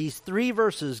 And in these 3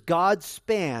 verses, God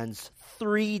spans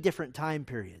 3 different time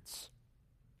periods.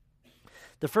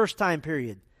 The first time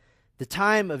period, the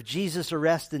time of Jesus'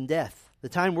 arrest and death, the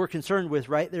time we're concerned with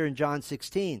right there in John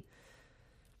 16.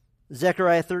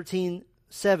 Zechariah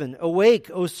 13:7, awake,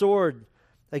 O sword,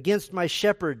 against my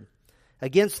shepherd,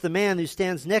 against the man who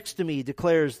stands next to me,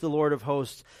 declares the Lord of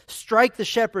hosts. Strike the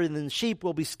shepherd, and the sheep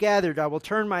will be scattered. I will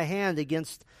turn my hand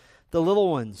against the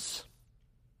little ones.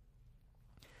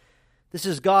 This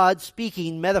is God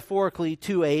speaking metaphorically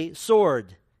to a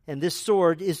sword, and this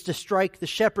sword is to strike the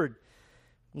shepherd.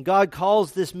 And God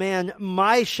calls this man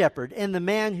my shepherd, and the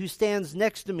man who stands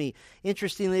next to me.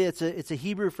 Interestingly, it's a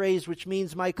Hebrew phrase which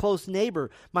means my close neighbor,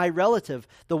 my relative,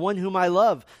 the one whom I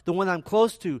love, the one I'm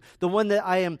close to, the one that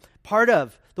I am part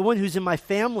of, the one who's in my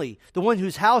family, the one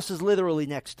whose house is literally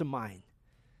next to mine.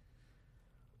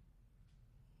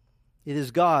 It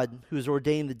is God who has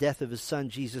ordained the death of his Son,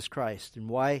 Jesus Christ. And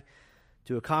why?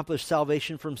 To accomplish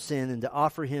salvation from sin and to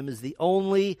offer him as the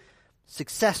only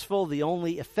successful, the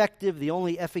only effective, the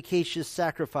only efficacious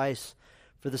sacrifice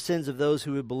for the sins of those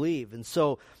who would believe. And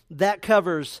so that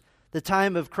covers the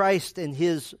time of Christ and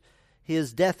his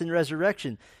death and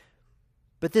resurrection.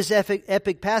 But this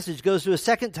epic passage goes to a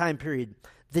second time period,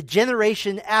 the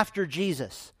generation after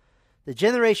Jesus. The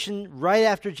generation right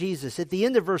after Jesus. At the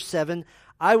end of verse 7,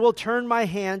 I will turn my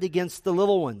hand against the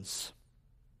little ones.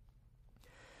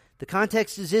 The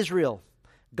context is Israel.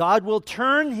 God will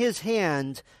turn his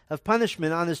hand of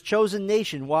punishment on his chosen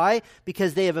nation. Why?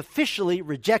 Because they have officially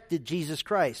rejected Jesus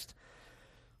Christ.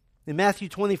 In Matthew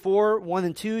 24, 1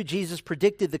 and 2, Jesus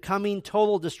predicted the coming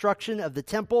total destruction of the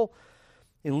temple.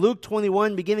 In Luke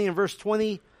 21, beginning in verse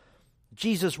 20,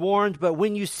 Jesus warned, but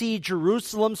when you see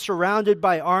Jerusalem surrounded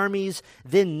by armies,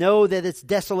 then know that its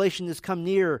desolation has come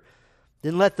near.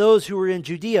 Then let those who are in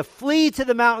Judea flee to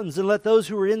the mountains, and let those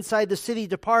who are inside the city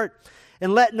depart.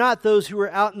 And let not those who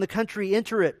are out in the country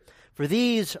enter it. For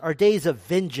these are days of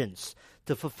vengeance,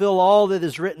 to fulfill all that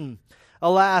is written.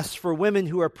 Alas, for women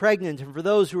who are pregnant, and for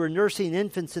those who are nursing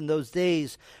infants in those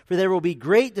days. For there will be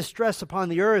great distress upon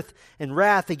the earth, and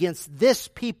wrath against this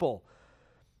people.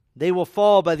 They will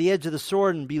fall by the edge of the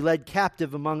sword, and be led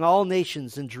captive among all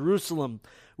nations. And Jerusalem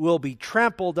will be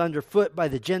trampled underfoot by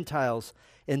the Gentiles,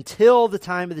 until the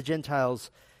time of the Gentiles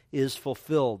is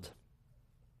fulfilled.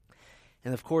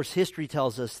 And of course, history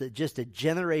tells us that just a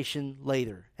generation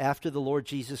later, after the Lord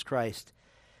Jesus Christ,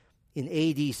 in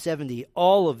AD 70,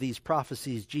 all of these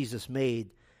prophecies Jesus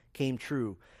made came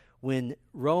true. When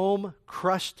Rome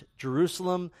crushed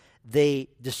Jerusalem, they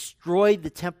destroyed the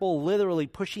temple, literally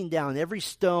pushing down every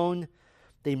stone.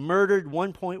 They murdered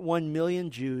 1.1 million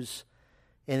Jews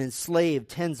and enslaved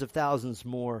tens of thousands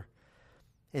more.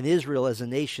 And Israel as a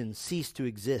nation ceased to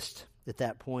exist at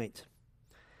that point.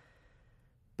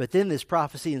 But then this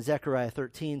prophecy in Zechariah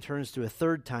 13 turns to a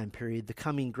third time period, the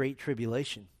coming Great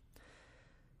Tribulation.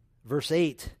 Verse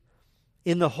 8,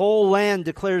 "In the whole land,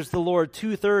 declares the Lord,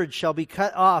 2/3 shall be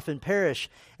cut off and perish,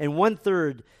 and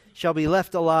 1/3 shall be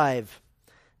left alive."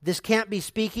 This can't be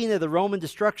speaking of the Roman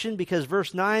destruction, because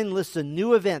verse 9 lists a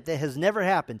new event that has never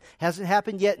happened, hasn't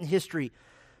happened yet in history.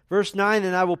 Verse 9,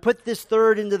 "And I will put this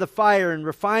third into the fire and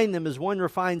refine them as one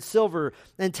refines silver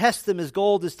and test them as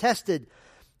gold is tested.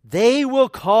 They will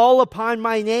call upon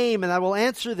my name, and I will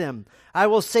answer them. I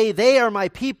will say, they are my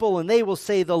people, and they will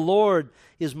say, the Lord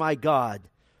is my God."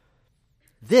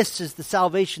 This is the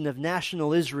salvation of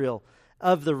national Israel,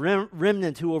 of the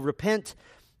remnant who will repent.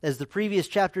 As the previous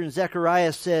chapter in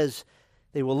Zechariah says,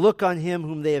 they will look on him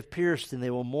whom they have pierced, and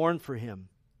they will mourn for him.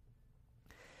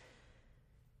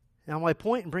 Now, my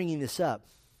point in bringing this up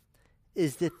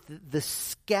is that the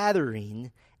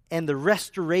scattering and the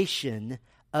restoration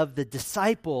of the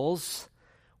disciples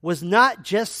was not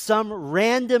just some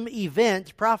random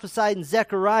event prophesied in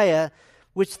Zechariah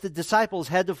which the disciples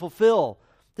had to fulfill.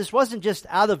 This wasn't just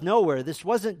out of nowhere. This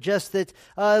wasn't just that,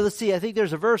 let's see, I think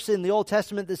there's a verse in the Old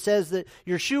Testament that says that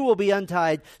your shoe will be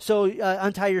untied, so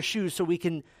untie your shoe so we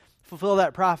can fulfill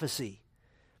that prophecy.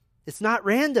 It's not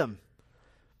random.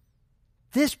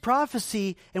 This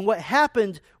prophecy and what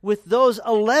happened with those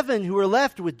 11 who were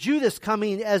left, with Judas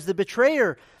coming as the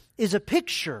betrayer, is a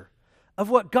picture of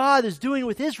what God is doing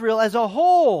with Israel as a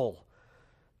whole.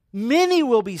 Many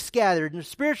will be scattered, and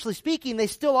spiritually speaking, they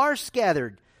still are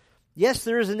scattered. Yes,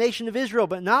 there is a nation of Israel,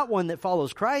 but not one that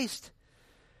follows Christ.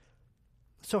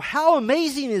 So how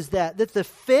amazing is that the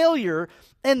failure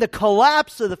and the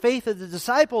collapse of the faith of the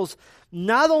disciples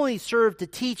not only served to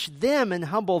teach them and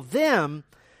humble them,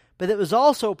 but it was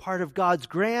also part of God's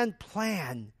grand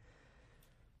plan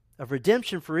of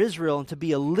redemption for Israel, and to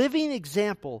be a living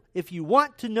example. If you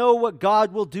want to know what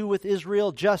God will do with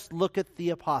Israel, just look at the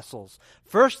apostles.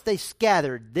 First they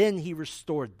scattered, then he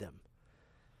restored them.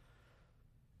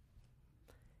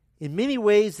 In many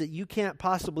ways that you can't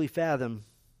possibly fathom,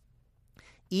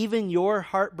 even your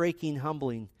heartbreaking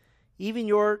humbling, even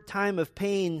your time of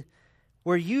pain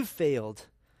where you've failed,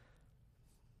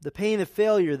 the pain of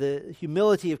failure, the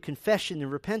humility of confession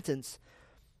and repentance,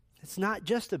 it's not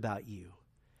just about you.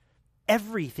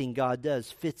 Everything God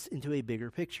does fits into a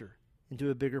bigger picture, into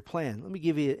a bigger plan. Let me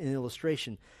give you an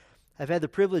illustration. I've had the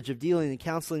privilege of dealing and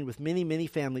counseling with many, many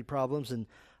family problems, and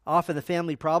often the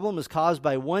family problem is caused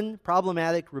by one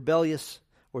problematic, rebellious,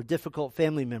 or difficult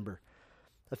family member.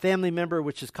 A family member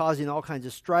which is causing all kinds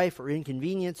of strife or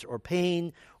inconvenience or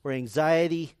pain or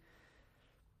anxiety.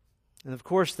 And of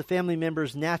course, the family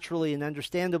members naturally and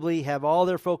understandably have all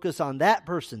their focus on that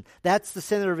person. That's the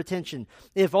center of attention.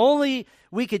 If only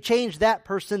we could change that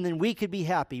person, then we could be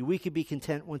happy. We could be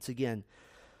content once again.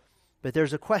 But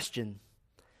there's a question.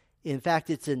 In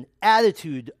fact, it's an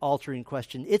attitude-altering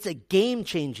question. It's a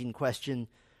game-changing question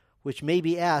which may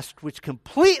be asked, which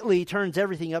completely turns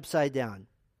everything upside down.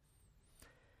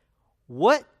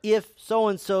 What if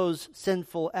so-and-so's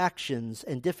sinful actions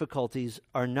and difficulties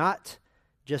are not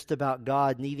just about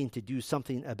God needing to do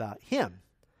something about him,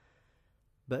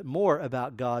 but more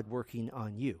about God working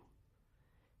on you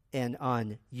and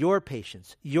on your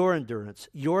patience, your endurance,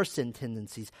 your sin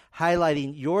tendencies,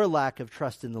 highlighting your lack of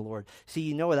trust in the Lord. See,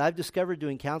 you know what I've discovered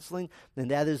doing counseling?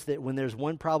 And that is that when there's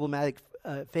one problematic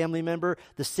family member,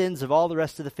 the sins of all the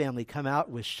rest of the family come out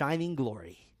with shining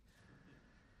glory.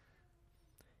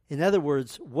 In other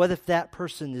words, what if that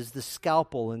person is the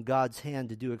scalpel in God's hand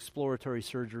to do exploratory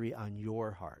surgery on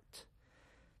your heart?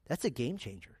 That's a game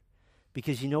changer.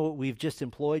 Because you know what we've just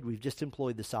employed? We've just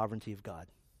employed the sovereignty of God.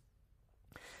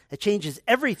 It changes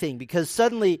everything, because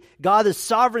suddenly God is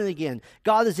sovereign again.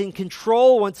 God is in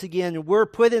control once again, and we're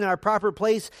put in our proper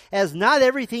place as not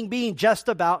everything being just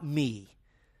about me.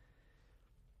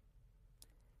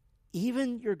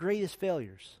 Even your greatest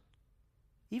failures,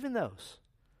 even those,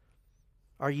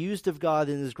 are used of God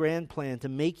in his grand plan to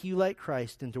make you like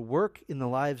Christ and to work in the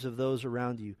lives of those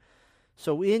around you.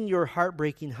 So in your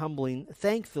heartbreaking humbling,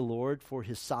 thank the Lord for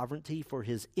his sovereignty, for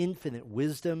his infinite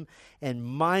wisdom and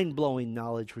mind-blowing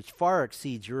knowledge which far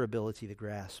exceeds your ability to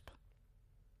grasp.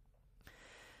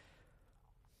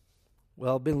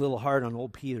 Well, I've been a little hard on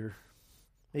old Peter.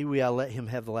 Maybe we ought to let him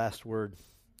have the last word.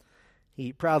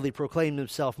 He proudly proclaimed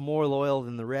himself more loyal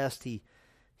than the rest. He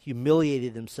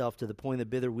humiliated himself to the point of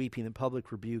bitter weeping and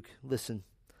public rebuke. Listen,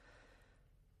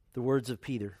 the words of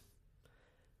Peter.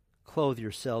 Clothe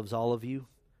yourselves, all of you,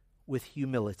 with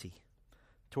humility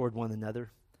toward one another.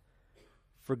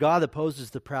 For God opposes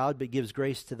the proud, but gives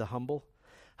grace to the humble.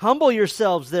 Humble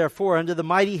yourselves, therefore, under the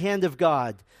mighty hand of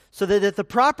God, so that at the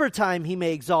proper time he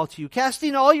may exalt you,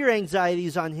 casting all your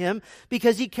anxieties on him,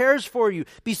 because he cares for you.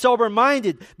 Be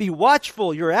sober-minded, be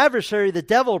watchful. Your adversary, the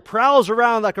devil, prowls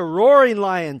around like a roaring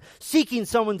lion, seeking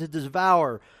someone to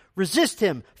devour. Resist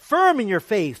him, firm in your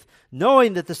faith,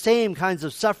 knowing that the same kinds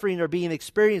of suffering are being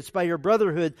experienced by your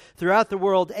brotherhood throughout the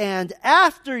world. And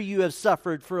after you have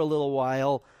suffered for a little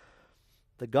while,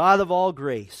 the God of all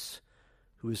grace,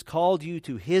 who has called you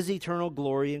to his eternal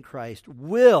glory in Christ,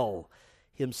 will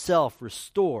himself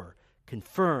restore,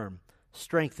 confirm,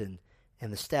 strengthen,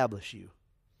 and establish you.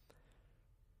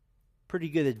 Pretty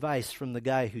good advice from the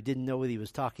guy who didn't know what he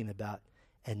was talking about,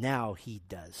 and now he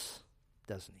does,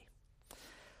 doesn't he?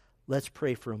 Let's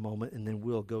pray for a moment, and then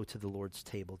we'll go to the Lord's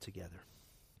table together.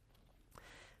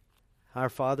 Our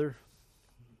Father,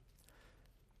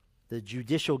 the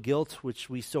judicial guilt which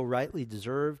we so rightly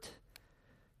deserved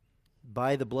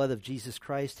by the blood of Jesus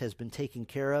Christ has been taken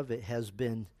care of. It has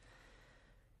been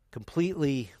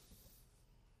completely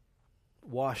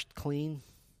washed clean.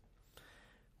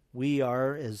 We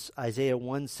are, as Isaiah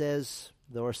 1 says,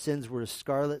 though our sins were as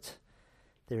scarlet,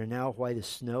 they are now white as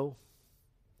snow.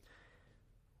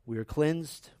 We are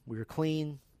cleansed, we are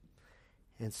clean,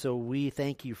 and so we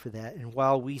thank you for that. And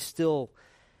while we still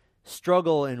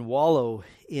struggle and wallow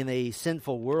in a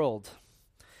sinful world,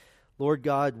 Lord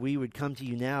God, we would come to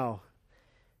you now,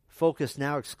 focus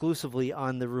now exclusively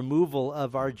on the removal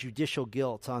of our judicial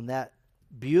guilt, on that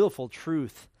beautiful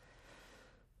truth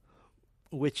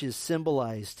which is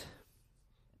symbolized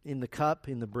in the cup,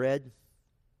 in the bread,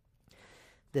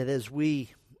 that as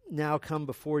we now come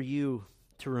before you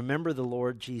to remember the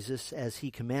Lord Jesus as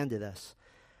he commanded us,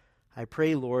 I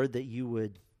pray, Lord, that you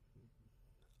would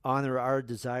honor our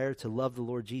desire to love the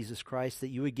Lord Jesus Christ, that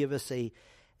you would give us a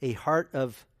heart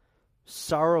of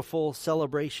sorrowful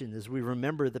celebration as we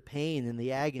remember the pain and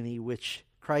the agony which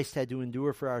Christ had to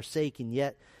endure for our sake, and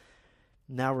yet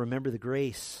now remember the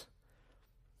grace,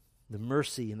 the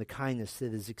mercy, and the kindness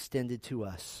that is extended to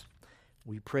us.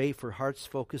 We pray for hearts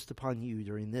focused upon you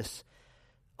during this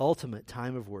ultimate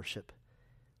time of worship.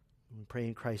 We pray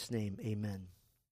in Christ's name, amen.